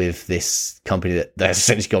associated with this company that has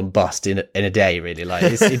essentially gone bust in a day, really. Like,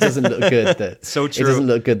 it doesn't look good that so true. It doesn't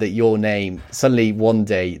look good that your name, suddenly one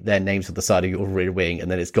day their name's on the side of your rear wing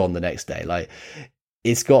and then it's gone the next day. Like,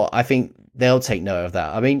 I think they'll take note of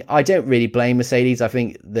that. I mean, I don't really blame Mercedes. I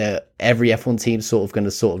think that every F1 team's sort of going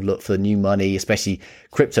to sort of look for the new money, especially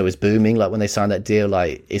crypto is booming. Like when they signed that deal,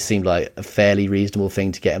 like it seemed like a fairly reasonable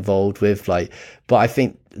thing to get involved with. Like, but I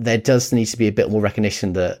think there does need to be a bit more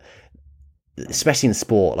recognition that, especially in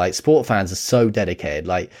sport, like sport fans are so dedicated.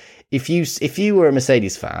 Like if you were a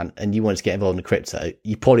Mercedes fan and you wanted to get involved in crypto,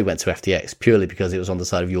 you probably went to FTX purely because it was on the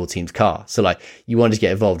side of your team's car. So like you wanted to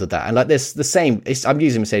get involved with that. And like there's the same, I'm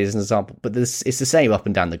using Mercedes as an example, but it's the same up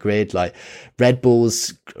and down the grid. Like Red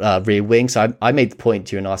Bull's rear wing. So I made the point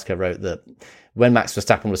during an article I wrote that when Max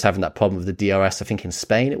Verstappen was having that problem with the DRS, I think in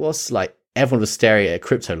Spain it was, like everyone was staring at a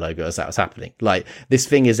crypto logo as that was happening. Like this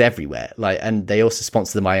thing is everywhere. Like, and they also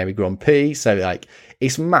sponsor the Miami Grand Prix. So like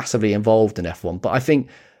it's massively involved in F1, but I think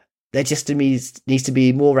there just needs to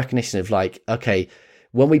be more recognition of like, okay,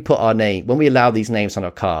 when we put our name, when we allow these names on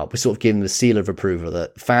our car, we're sort of giving the seal of approval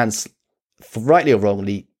that fans, rightly or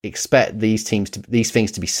wrongly, expect these things to be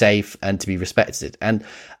safe and to be respected. And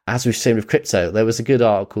as we've seen with crypto, there was a good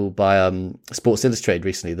article by Sports Illustrated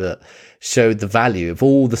recently that showed the value of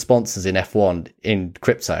all the sponsors in F1 in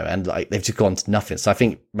crypto, and like they've just gone to nothing. So I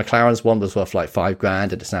think McLaren's one was worth like $5,000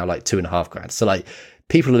 and it's now like $2,500. So like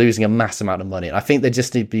people are losing a mass amount of money. And I think there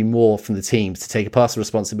just need to be more from the teams to take a personal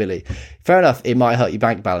responsibility. Fair enough, it might hurt your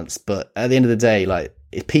bank balance, but at the end of the day, like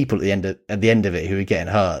it's people at the end of it who are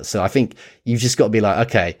getting hurt. So I think you've just got to be like,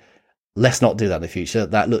 okay, let's not do that in the future.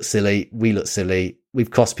 That looks silly. We look silly.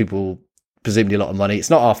 We've cost people presumably a lot of money. It's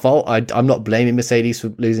not our fault. I'm not blaming Mercedes for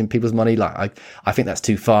losing people's money. Like I think that's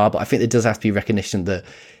too far, but I think there does have to be recognition that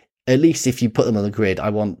at least if you put them on the grid, I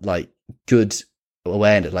want like good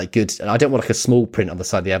awareness, like good. I don't want like a small print on the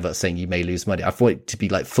side of the advert saying you may lose money. I want it to be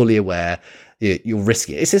like fully aware. You're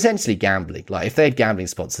risking it. It's essentially gambling. Like if they had gambling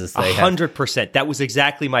sponsors, they 100%. That was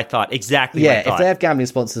exactly my thought. Exactly. Yeah, my thought. If they have gambling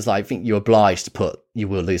sponsors, like, I think you're obliged to put you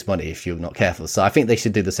will lose money if you're not careful. So I think they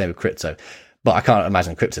should do the same with crypto. But I can't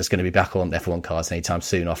imagine Crypto's going to be back on F1 cars anytime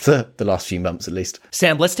soon after the last few months at least.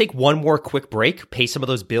 Sam, let's take one more quick break, pay some of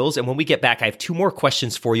those bills. And when we get back, I have 2 more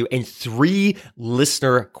questions for you and 3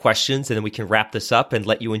 listener questions. And then we can wrap this up and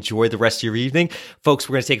let you enjoy the rest of your evening. Folks,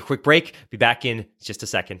 we're going to take a quick break. Be back in just a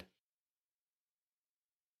second.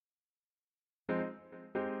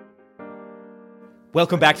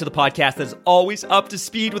 Welcome back to the podcast that is always up to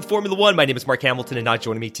speed with Formula One. My name is Mark Hamilton, and not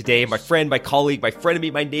joining me today, my friend, my colleague, my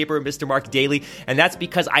frenemy, my neighbor, Mr. Mark Daly. And that's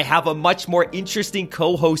because I have a much more interesting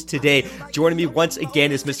co-host today. Joining me once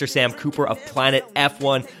again is Mr. Sam Cooper of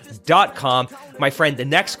PlanetF1.com. My friend, the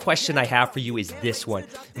next question I have for you is this one.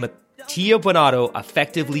 Mattia Binotto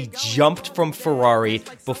effectively jumped from Ferrari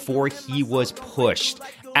before he was pushed.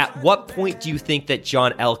 At what point do you think that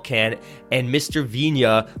John Elkann and Mr.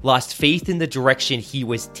 Vigna lost faith in the direction he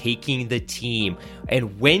was taking the team?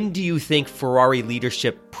 And when do you think Ferrari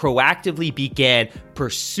leadership proactively began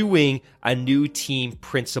pursuing a new team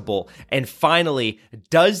principle? And finally,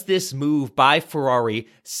 does this move by Ferrari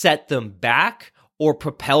set them back or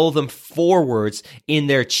propel them forwards in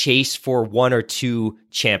their chase for 1 or 2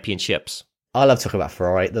 championships? I love talking about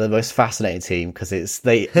Ferrari. They're the most fascinating team because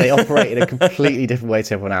they operate in a completely different way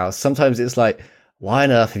to everyone else. Sometimes it's like, why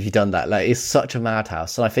on earth have you done that? Like, it's such a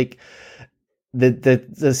madhouse. And I think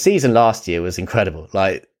the season last year was incredible.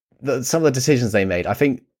 Like, some of the decisions they made, I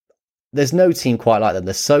think there's no team quite like them.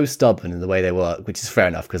 They're so stubborn in the way they work, which is fair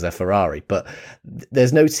enough because they're Ferrari. But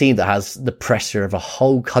there's no team that has the pressure of a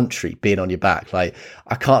whole country being on your back. Like,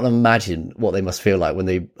 I can't imagine what they must feel like when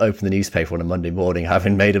they open the newspaper on a Monday morning,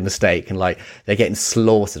 having made a mistake, and like they're getting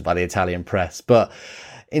slaughtered by the Italian press. But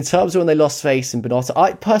in terms of when they lost faith in Binotto,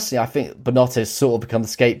 I think Binotto's sort of become the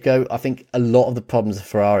scapegoat. I think a lot of the problems of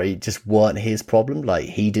Ferrari just weren't his problem. Like,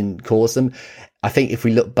 he didn't cause them. I think if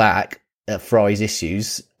we look back at Ferrari's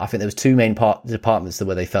issues, I think there was 2 main departments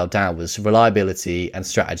where they fell down, was reliability and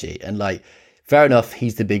strategy. And like, fair enough,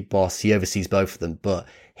 he's the big boss, he oversees both of them, but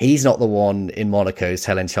he's not the one in Monaco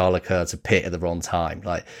telling Charles Leclerc to pit at the wrong time.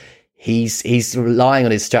 Like, he's relying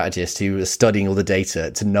on his strategists who are studying all the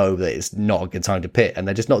data to know that it's not a good time to pit, and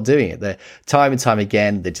they're just not doing it. They're time and time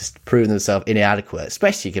again, they're just proving themselves inadequate,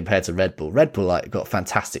 especially compared to Red Bull. Red Bull like got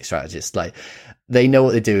fantastic strategists. Like, they know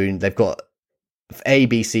what they're doing. They've got A,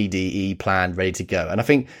 B, C, D, E plan ready to go. And I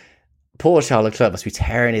think poor Charles Leclerc must be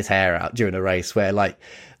tearing his hair out during a race where like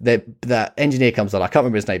that engineer comes on, I can't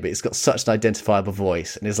remember his name, but it's got such an identifiable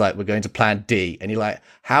voice, and it's like, we're going to plan D, and you're like,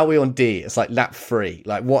 how are we on D? It's like lap 3.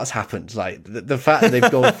 Like, what's happened? Like, the fact that they've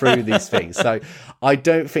gone through these things. So I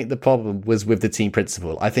don't think the problem was with the team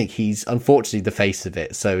principal. I think he's unfortunately the face of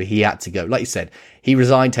it, so he had to go. Like you said, he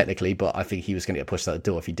resigned technically, but I think he was going to get pushed out the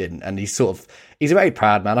door if he didn't. And he's a very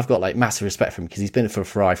proud man. I've got like massive respect for him because he's been for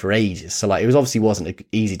Ferrari for ages. So like, it wasn't an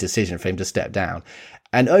easy decision for him to step down.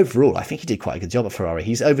 And overall, I think he did quite a good job at Ferrari.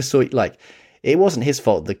 He's oversaw, like, it wasn't his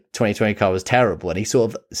fault the 2020 car was terrible, and he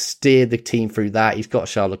sort of steered the team through that. He's got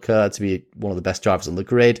Charles Leclerc to be one of the best drivers on the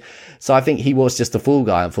grid. So I think he was just a fool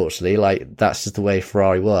guy, unfortunately. Like, that's just the way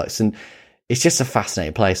Ferrari works. And it's just a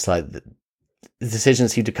fascinating place. Like, the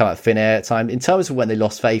decisions seem to come out of thin air at times. In terms of when they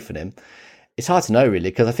lost faith in him, it's hard to know, really,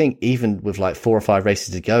 because I think even with like 4 or 5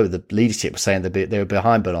 races to go, the leadership was saying they were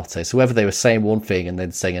behind Binotto. So whether they were saying one thing and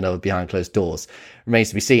then saying another behind closed doors remains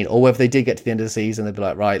to be seen, or whether they did get to the end of the season, they'd be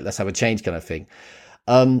like, right, let's have a change kind of thing.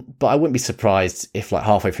 But I wouldn't be surprised if like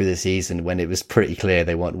halfway through the season, when it was pretty clear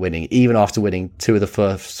they weren't winning, even after winning 2 of the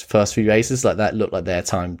first few races, like that looked like their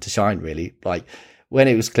time to shine, really. Like, when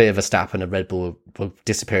it was clear Verstappen and Red Bull were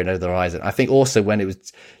disappearing over the horizon. I think also when it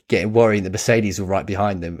was getting worrying that Mercedes were right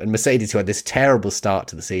behind them, and Mercedes, who had this terrible start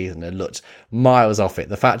to the season and looked miles off it,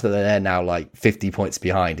 the fact that they're now like 50 points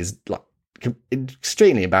behind is like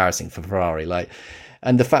extremely embarrassing for Ferrari. Like,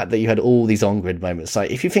 and the fact that you had all these on-grid moments,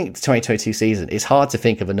 like, if you think the 2022 season, it's hard to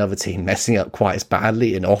think of another team messing up quite as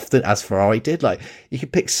badly and often as Ferrari did. Like, you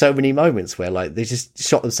could pick so many moments where like they just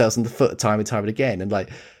shot themselves in the foot time and time and again. And like,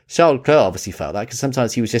 Charles Leclerc obviously felt that because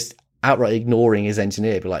sometimes he was just outright ignoring his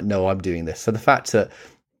engineer, but like, no, I'm doing this. So the fact that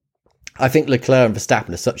I think Leclerc and Verstappen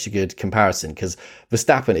are such a good comparison, because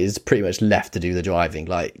Verstappen is pretty much left to do the driving.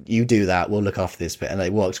 Like, you do that, we'll look after this bit, and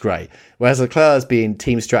it works great. Whereas Leclerc's being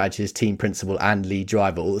team strategist, team principal, and lead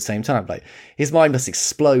driver all at the same time. Like, his mind must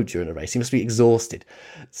explode during a race. He must be exhausted.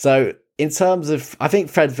 So in terms of, I think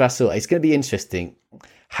Fred Vasseur, it's going to be interesting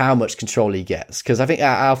how much control he gets, because I think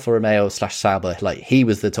at Alfa Romeo / Sauber, like, he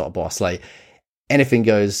was the top boss. Like, anything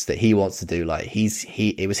goes that he wants to do. Like,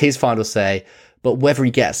 it was his final say. But whether he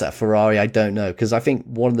gets that Ferrari, I don't know, because I think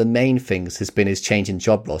one of the main things has been his change in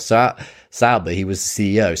job role. So at Sauber, he was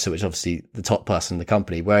the CEO, so which obviously the top person in the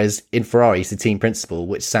company. Whereas in Ferrari, he's the team principal,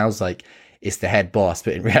 which sounds like it's the head boss,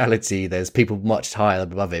 but in reality, there's people much higher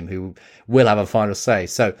above him who will have a final say.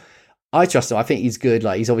 So I trust him. I think he's good.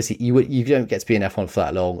 Like, he's obviously, you don't get to be in F1 for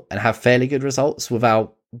that long and have fairly good results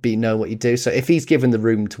without knowing what you do. So if he's given the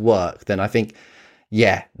room to work, then I think,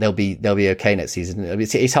 yeah, they'll be okay next season.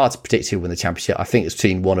 It's hard to predict who will win the championship. I think it's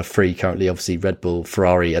between one of three currently, obviously Red Bull,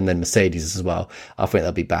 Ferrari, and then Mercedes as well. I think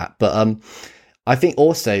they'll be back. But I think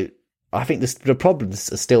also, the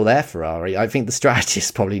problems are still there, Ferrari. I think the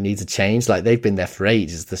strategists probably need to change. Like, they've been there for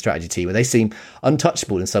ages, the strategy team, and they seem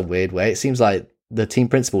untouchable in some weird way. It seems like the team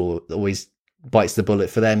principal always bites the bullet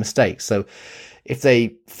for their mistakes. So if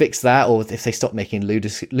they fix that, or if they stop making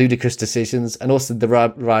ludicrous decisions, and also the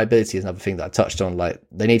reliability is another thing that I touched on. Like,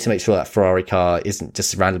 they need to make sure that Ferrari car isn't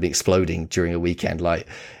just randomly exploding during a weekend. Like,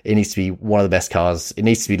 it needs to be one of the best cars. It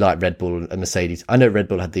needs to be like Red Bull and Mercedes. I know Red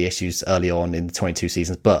Bull had the issues early on in the 22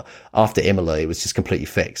 seasons, but after Imola, it was just completely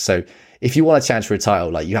fixed. So if you want a chance for a title,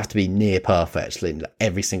 like, you have to be near perfect in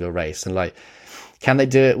every single race. And like, can they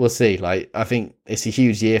do it? We'll see. Like, I think it's a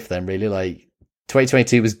huge year for them, really. Like,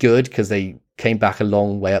 2022 was good because they came back a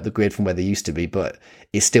long way up the grid from where they used to be, but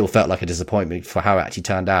it still felt like a disappointment for how it actually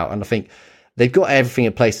turned out. And I think they've got everything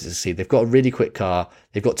in place to succeed. They've got a really quick car.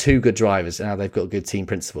 They've got two good drivers, and now they've got a good team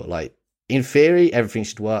principal. Like, in theory, everything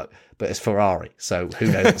should work, but it's Ferrari, so who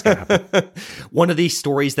knows what's going to happen. One of these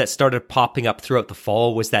stories that started popping up throughout the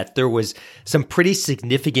fall was that there was some pretty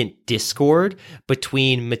significant discord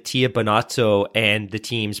between Mattia Binotto and the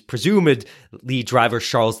team's presumed lead driver,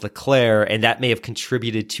 Charles Leclerc, and that may have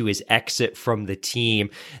contributed to his exit from the team.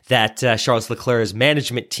 That Charles Leclerc's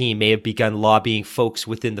management team may have begun lobbying folks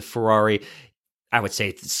within the Ferrari, I would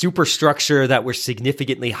say, superstructure that were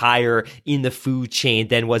significantly higher in the food chain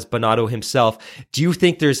than was Binotto himself. Do you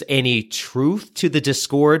think there's any truth to the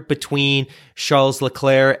discord between Charles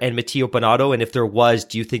Leclerc and Matteo Binotto? And if there was,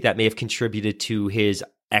 do you think that may have contributed to his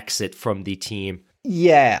exit from the team?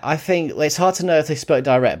 Yeah, I think it's hard to know if they spoke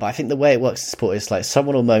direct, but I think the way it works in sport is like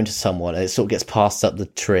someone will moan to someone and it sort of gets passed up the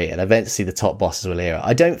tree, and eventually the top bosses will hear it.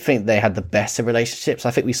 I don't think they had the best of relationships.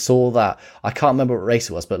 I think we saw that. I can't remember what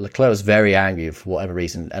race it was, but Leclerc was very angry for whatever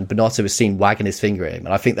reason, and Binotto was seen wagging his finger at him.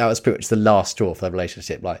 And I think that was pretty much the last straw for their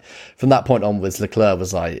relationship. Like, from that point onwards, Leclerc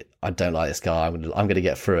was like, I don't like this guy. I'm going to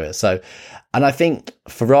get through it. So, and I think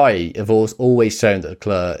Ferrari have always shown that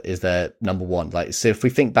Leclerc is their number one. Like, so if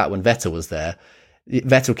we think back when Vettel was there,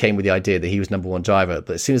 Vettel came with the idea that he was number one driver,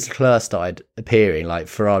 but as soon as Leclerc started appearing, like,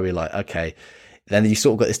 Ferrari, like, okay, then you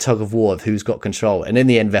sort of got this tug of war of who's got control. And in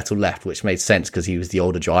the end, Vettel left, which made sense because he was the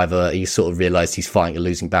older driver. He sort of realised he's fighting a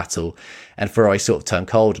losing battle, and Ferrari sort of turned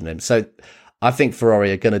cold on him. So I think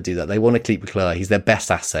Ferrari are going to do that. They want to keep Leclerc. He's their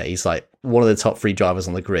best asset. He's like one of the top three drivers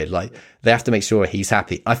on the grid. Like, they have to make sure he's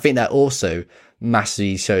happy. I think that also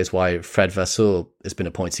massively shows why Fred Vasseur has been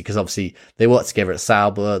appointed, because obviously they work together at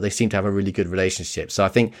Sauber. They seem to have a really good relationship. So I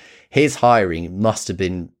think his hiring must have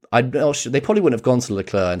been, I'm not sure, they probably wouldn't have gone to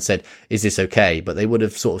Leclerc and said, is this okay? But they would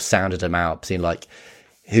have sort of sounded him out, saying like,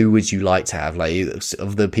 who would you like to have, like,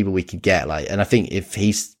 of the people we could get? Like, and I think if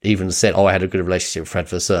he's even said, I had a good relationship with Fred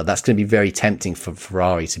Vasseur, that's going to be very tempting for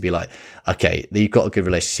Ferrari to be like, okay, you've got a good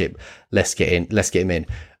relationship. Let's get him in.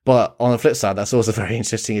 But on the flip side, that's also very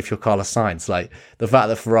interesting if you're Carlos Sainz. Like, the fact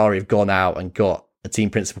that Ferrari have gone out and got a team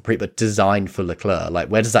principal but designed for Leclerc, like,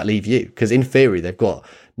 where does that leave you? Because in theory, they've got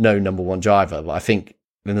no number one driver. But I think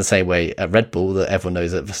in the same way at Red Bull, that everyone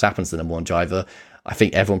knows that Verstappen's the number one driver, I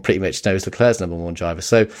think everyone pretty much knows Leclerc's number one driver.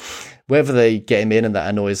 So whether they get him in and that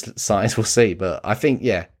annoys Sainz, we'll see. But I think,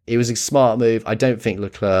 yeah, it was a smart move. I don't think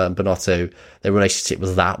Leclerc and Binotto, their relationship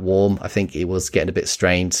was that warm. I think it was getting a bit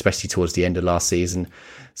strained, especially towards the end of last season.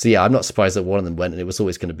 So yeah, I'm not surprised that one of them went, and it was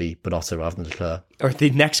always going to be Binotto rather than Leclerc. All right,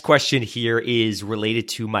 the next question here is related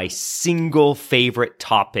to my single favorite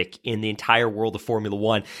topic in the entire world of Formula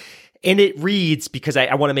One. And it reads, because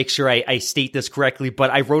I want to make sure I state this correctly, but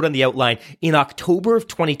I wrote on the outline, in October of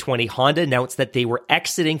 2020, Honda announced that they were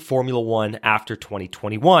exiting Formula One after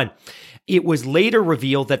 2021. It was later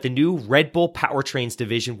revealed that the new Red Bull Powertrains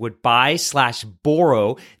division would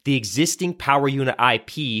buy/borrow the existing power unit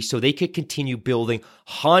IP so they could continue building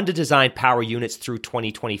Honda-designed power units through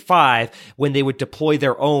 2025, when they would deploy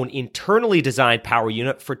their own internally designed power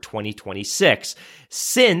unit for 2026.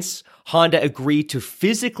 Since Honda agreed to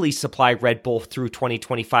physically supply Red Bull through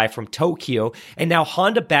 2025 from Tokyo, and now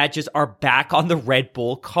Honda badges are back on the Red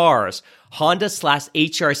Bull cars.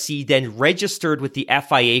 Honda/HRC then registered with the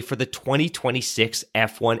FIA for the 2026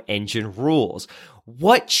 F1 engine rules.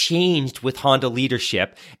 What changed with Honda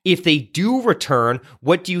leadership? If they do return,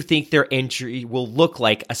 what do you think their entry will look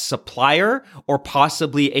like? A supplier or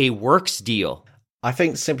possibly a works deal? I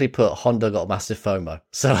think simply put, Honda got massive FOMO.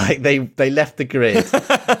 So like they left the grid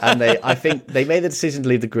and I think they made the decision to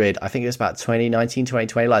leave the grid. I think it was about 2019,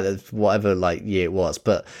 2020, like whatever like year it was.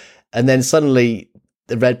 And then suddenly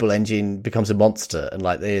the Red Bull engine becomes a monster, and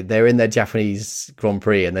like they're in their Japanese Grand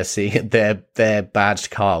Prix and they're seeing their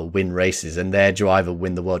badged car win races and their driver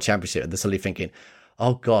win the world championship, and they're suddenly thinking,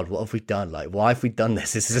 oh God, what have we done? Like, why have we done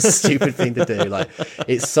this? This is a stupid thing to do. Like,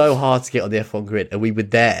 it's so hard to get on the F1 grid, and we were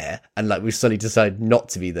there, and like we suddenly decided not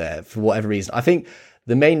to be there for whatever reason. I think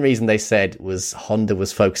the main reason they said was Honda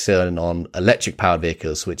was focusing on electric powered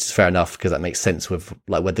vehicles, which is fair enough because that makes sense with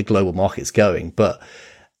like where the global market's going. But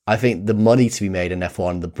I think the money to be made in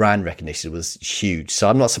F1, the brand recognition was huge. So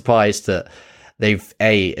I'm not surprised that they've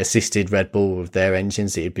assisted Red Bull with their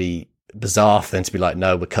engines. It'd be bizarre for them to be like,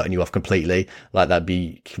 no, we're cutting you off completely. Like, that'd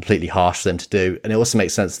be completely harsh for them to do. And it also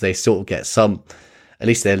makes sense they sort of get some, at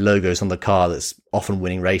least their logos on the car that's often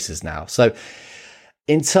winning races now. So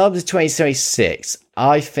in terms of 2026,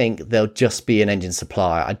 I think they'll just be an engine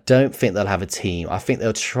supplier. I don't think they'll have a team. I think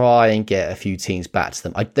they'll try and get a few teams back to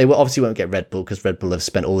them. They obviously won't get Red Bull because Red Bull have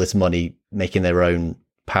spent all this money making their own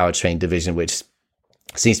powertrain division, which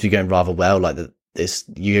seems to be going rather well. Like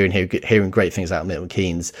you're hearing great things out of Milton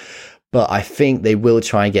Keynes. But I think they will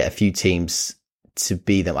try and get a few teams to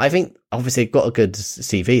be them. I think obviously they've got a good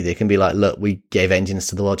CV. They can be like, look, we gave engines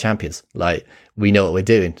to the world champions. Like, we know what we're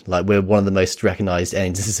doing. Like, we're one of the most recognized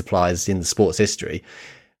engine suppliers in the sports history.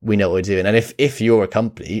 We know what we're doing. And if you're a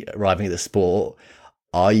company arriving at the sport,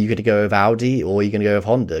 are you going to go with Audi or are you going to go with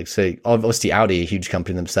Honda? So obviously Audi are a huge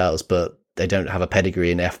company themselves, but they don't have a pedigree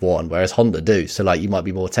in F1, whereas Honda do. So like, you might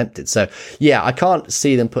be more tempted. So yeah, I can't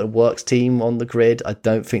see them put a works team on the grid. I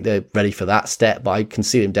don't think they're ready for that step, but I can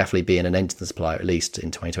see them definitely being an engine supplier at least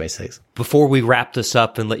in 2026. Before we wrap this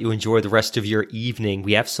up and let you enjoy the rest of your evening,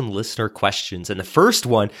 we have some listener questions. And the first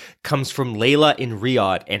one comes from Layla in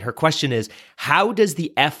Riyadh. And her question is, how does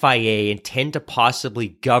the FIA intend to possibly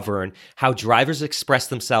govern how drivers express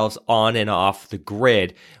themselves on and off the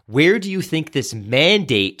grid? Where do you think this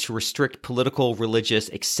mandate to restrict political, religious,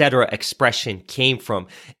 etc. expression came from?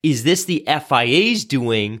 Is this the FIA's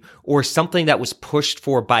doing or something that was pushed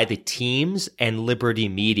for by the teams and Liberty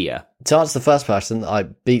Media? To answer the first question,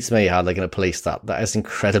 it beats me how they're going to police that. That is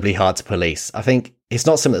incredibly hard to police. I think it's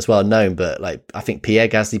not something that's well known, but like, I think Pierre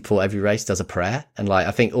Gasly before every race does a prayer. And like,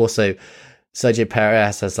 I think also Sergio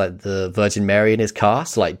Perez has like the Virgin Mary in his car.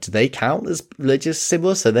 So like, do they count as religious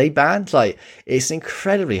symbols? So they banned? Like, it's an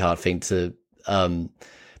incredibly hard thing to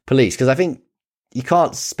police, because I think you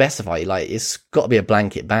can't specify, like, it's got to be a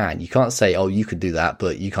blanket ban. You can't say, oh, you could do that,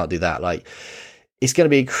 but you can't do that. Like, it's going to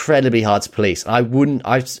be incredibly hard to police. I've written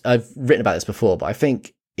about this before, but I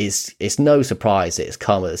think it's no surprise that it's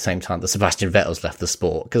come at the same time that Sebastian Vettel's left the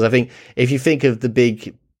sport. Because I think if you think of the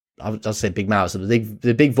big, I'll say big mouths,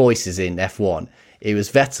 the big voices in F1, it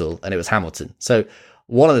was Vettel and it was Hamilton. So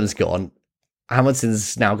one of them's gone.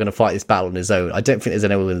 Hamilton's now going to fight this battle on his own. I don't think there's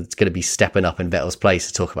anyone that's going to be stepping up in Vettel's place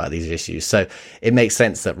to talk about these issues. So it makes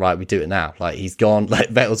sense that, right, we do it now. Like, he's gone, like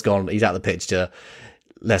Vettel's gone, he's out of the picture.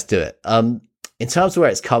 Let's do it. In terms of where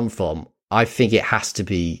it's come from, I think it has to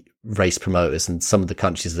be race promoters and some of the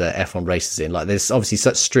countries that F1 races in. Like, there's obviously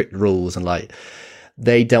such strict rules, and like,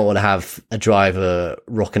 they don't want to have a driver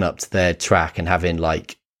rocking up to their track and having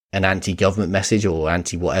like an anti-government message or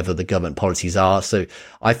anti-whatever the government policies are. So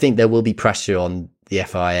I think there will be pressure on the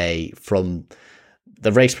FIA from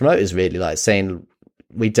the race promoters, really, like saying,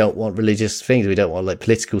 we don't want religious things. We don't want like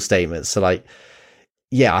political statements. So like,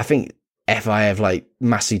 yeah, I think FIA have like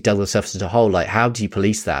massively dug themselves into a hole. Like, how do you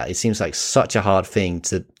police that? It seems like such a hard thing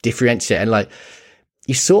to differentiate. And like,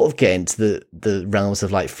 you sort of get into the realms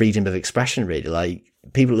of like freedom of expression, really. Like,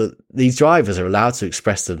 these drivers are allowed to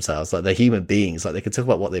express themselves. Like, they're human beings. Like, they can talk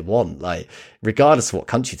about what they want, like, regardless of what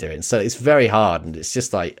country they're in. So it's very hard, and it's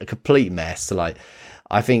just like a complete mess. So like,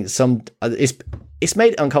 I think it's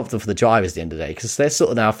made it uncomfortable for the drivers at the end of the day, because they're sort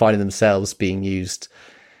of now finding themselves being used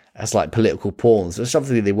as like political pawns, which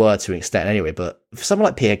obviously they were to an extent anyway. But for someone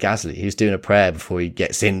like Pierre Gasly, who's doing a prayer before he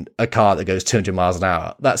gets in a car that goes 200 miles an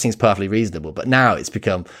hour, that seems perfectly reasonable. But now it's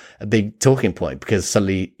become a big talking point because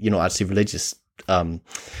suddenly you're not actually religious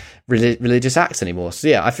acts anymore. So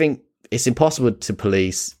yeah, I think it's impossible to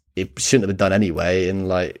police. It shouldn't have been done anyway, and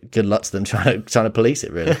like, good luck to them trying to police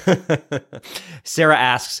it, really. Sarah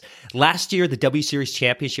asks, last year the W Series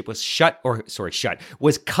championship was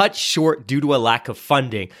was cut short due to a lack of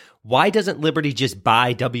funding. Why doesn't Liberty just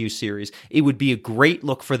buy W Series? It would be a great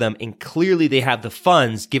look for them, and clearly they have the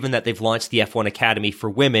funds, given that they've launched the F1 Academy for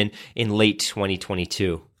women in late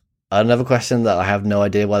 2022. Another question that I have no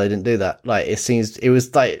idea why they didn't do that. Like, it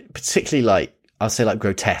was like, particularly like, I'll say like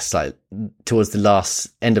grotesque, like towards the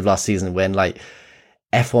end of last season when like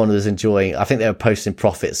F1 was enjoying, I think they were posting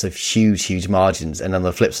profits of huge margins. And on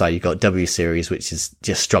the flip side, you've got W Series, which is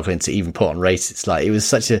just struggling to even put on races. Like it was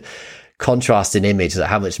such a contrasting image that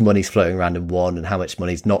how much money's floating around in one and how much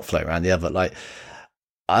money's not floating around the other. Like,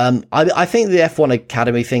 I think the F1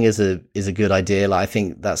 Academy thing is a good idea. Like, I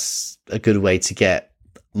think that's a good way to get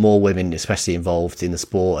more women, especially involved in the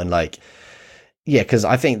sport. And like, yeah, because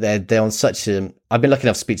I think they're on such a. I've been lucky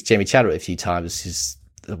enough to speak to Jamie Chadwick a few times. She's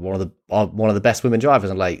one of the best women drivers,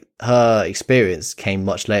 and like her experience came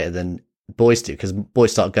much later than boys do, because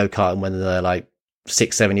boys start go-karting when they're like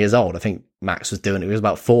 6-7 years old. I think Max was doing it, he was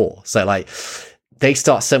about 4. So like they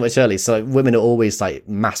start so much early. So like, women are always like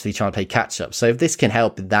massively trying to play catch up. So if this can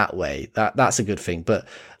help in that way, that's a good thing. But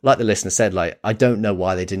like the listener said, like I don't know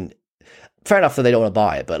why they didn't. Fair enough that they don't want to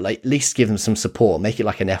buy it, but like at least give them some support, make it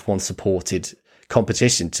like an F1 supported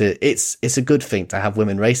competition. It's a good thing to have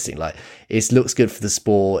women racing. Like it looks good for the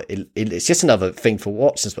sport. It's just another thing for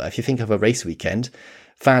watchers. But if you think of a race weekend,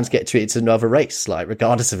 fans get treated to another race, like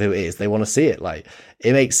regardless of who it is, they want to see it. Like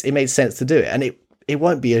it makes sense to do it, and it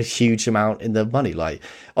won't be a huge amount in the money. Like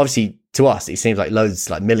obviously to us, it seems like loads,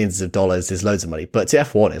 like millions of dollars is loads of money, but to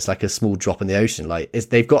F1, it's like a small drop in the ocean. Like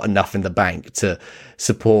they've got enough in the bank to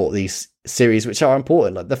support these series, which are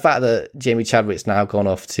important. Like the fact that Jamie Chadwick's now gone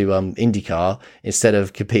off to IndyCar instead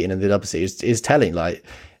of competing in the W Series is telling. Like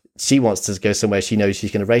she wants to go somewhere she knows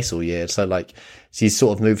she's going to race all year. So like she's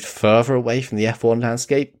sort of moved further away from the F1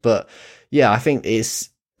 landscape. But yeah, I think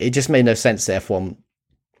it just made no sense that F1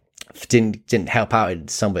 didn't help out in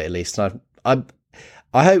some way at least. And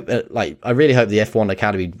I hope, like, I really hope the F1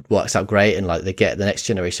 Academy works out great and like they get the next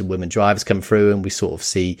generation of women drivers come through and we sort of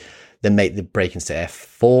see them make the break into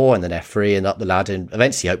F4 and then F3 and up the ladder and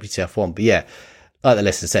eventually hopefully to F1. But yeah, like the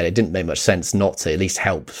listener said, it didn't make much sense not to at least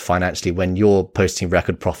help financially when you're posting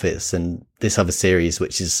record profits and this other series,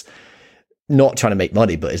 which is not trying to make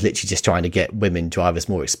money, but is literally just trying to get women drivers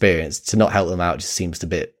more experience. To not help them out just seems a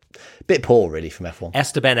bit poor really from F1.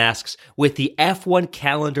 Esteban asks, with the F1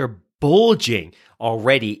 calendar bulging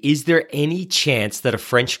already, is there any chance that a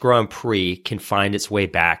French Grand Prix can find its way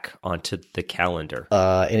back onto the calendar?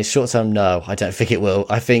 In a short term, no, I don't think it will.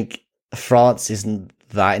 I think France isn't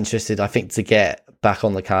that interested. I think to get back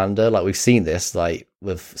on the calendar, like we've seen this, like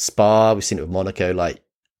with Spa, we've seen it with Monaco, like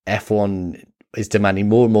F1 is demanding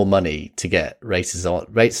more and more money to get race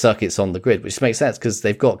circuits on the grid, which makes sense because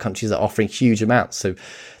they've got countries that are offering huge amounts. So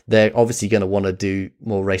they're obviously going to want to do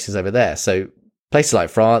more races over there. So places like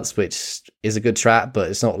France, which is a good track, but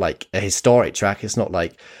it's not like a historic track. It's not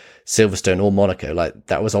like Silverstone or Monaco. Like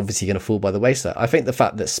that was obviously going to fall by the wayside. I think the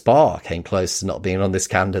fact that Spa came close to not being on this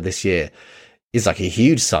calendar this year is like a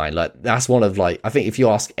huge sign. Like that's one of like, I think if you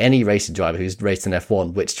ask any racing driver who's raced in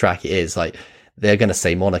F1 which track it is, like they're going to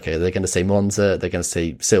say Monaco, they're going to say Monza, they're going to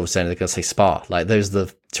say Silverstone, they're going to say Spa. Like those are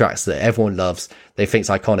the tracks that everyone loves. They think it's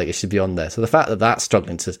iconic. It should be on there. So the fact that that's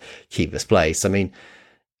struggling to keep its place, I mean,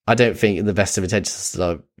 I don't think in the best of intentions,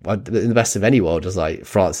 like, in the best of any world, is like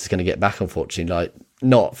France is going to get back, unfortunately, like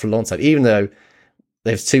not for a long time, even though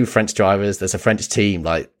there's 2 French drivers, there's a French team,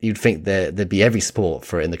 like you'd think there'd be every support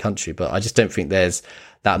for it in the country, but I just don't think there's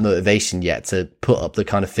that motivation yet to put up the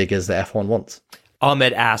kind of figures that F1 wants.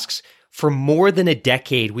 Ahmed asks, for more than a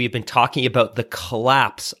decade, we've been talking about the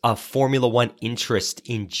collapse of Formula One interest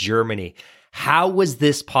in Germany. How was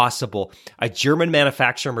this possible? A German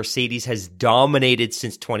manufacturer, Mercedes, has dominated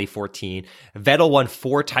since 2014. Vettel won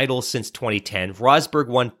 4 titles since 2010. Rosberg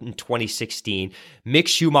won in 2016. Mick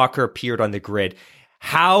Schumacher appeared on the grid.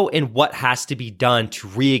 How and what has to be done to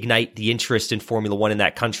reignite the interest in Formula One in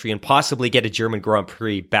that country and possibly get a German Grand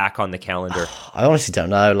Prix back on the calendar? I honestly don't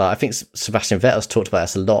know. Like, I think Sebastian Vettel's talked about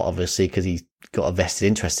this a lot, obviously, because he's got a vested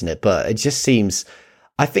interest in it. But it just seems,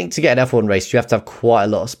 I think to get an F1 race, you have to have quite a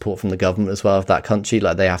lot of support from the government as well of that country.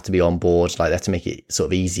 Like, they have to be on board. Like, they have to make it sort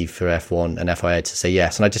of easy for F1 and FIA to say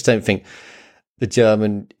yes. And I just don't think the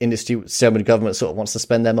German government sort of wants to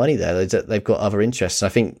spend their money there. They've got other interests. And I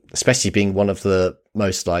think, especially being one of the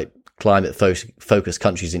most like climate focused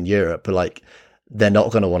countries in Europe, but like they're not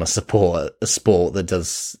going to want to support a sport that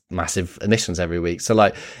does massive emissions every week. So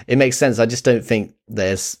like it makes sense. I just don't think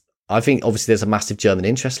I think obviously there's a massive German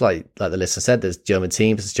interest, like the listener said, there's German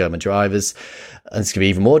teams, there's German drivers, and there's going to be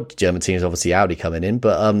even more German teams, obviously Audi coming in.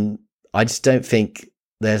 But I just don't think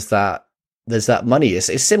there's that money.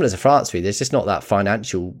 It's similar to France, really. There's just not that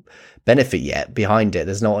financial benefit yet behind it.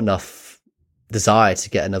 There's not enough desire to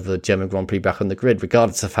get another German Grand Prix back on the grid,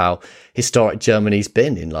 regardless of how historic Germany's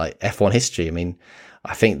been in like F1 history. I mean,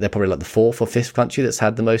 I think they're probably like the 4th or 5th country that's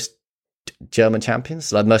had the most German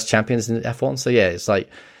champions, like most champions in F1. So yeah, it's like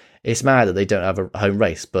it's mad that they don't have a home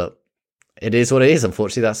race, but it is what it is.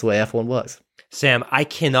 Unfortunately, that's the way F1 works. Sam, I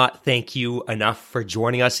cannot thank you enough for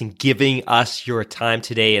joining us and giving us your time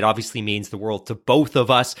today. It obviously means the world to both of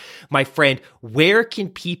us. My friend, where can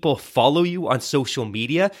people follow you on social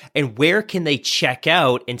media, and where can they check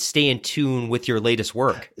out and stay in tune with your latest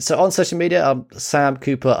work? So on social media, I'm Sam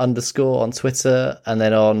Cooper _ on Twitter, and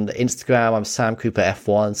then on Instagram, I'm Sam Cooper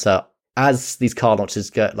F1. So as these car launches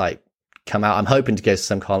come out, I'm hoping to go to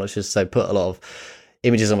some car launches, so put a lot of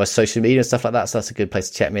images on my social media and stuff like that, so that's a good place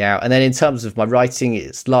to check me out. And then in terms of my writing,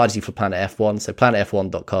 it's largely for Planet F1, so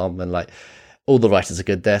planetf1.com, and all the writers are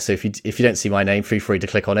good there. So if you don't see my name, feel free to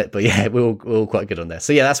click on it. But yeah, we're all quite good on there.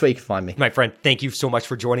 So yeah, that's where you can find me. My friend, thank you so much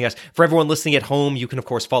for joining us. For everyone listening at home, you can of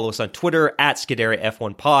course follow us on Twitter at Scuderia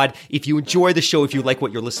F1 Pod. If you enjoy the show, if you like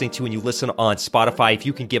what you're listening to and you listen on Spotify, if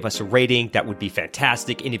you can give us a rating, that would be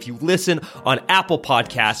fantastic. And if you listen on Apple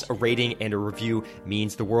Podcasts, a rating and a review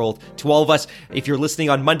means the world to all of us. If you're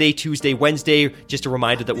listening on Monday, Tuesday, Wednesday, just a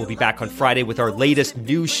reminder that we'll be back on Friday with our latest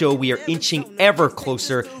news show. We are inching ever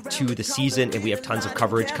closer to the season, and we have tons of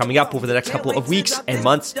coverage coming up over the next couple of weeks and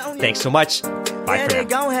months. Thanks so much. Bye for now.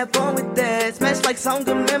 Gon' have fun with that. Smash like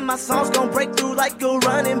Songam, and my song's gon' break through like a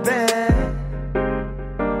running back.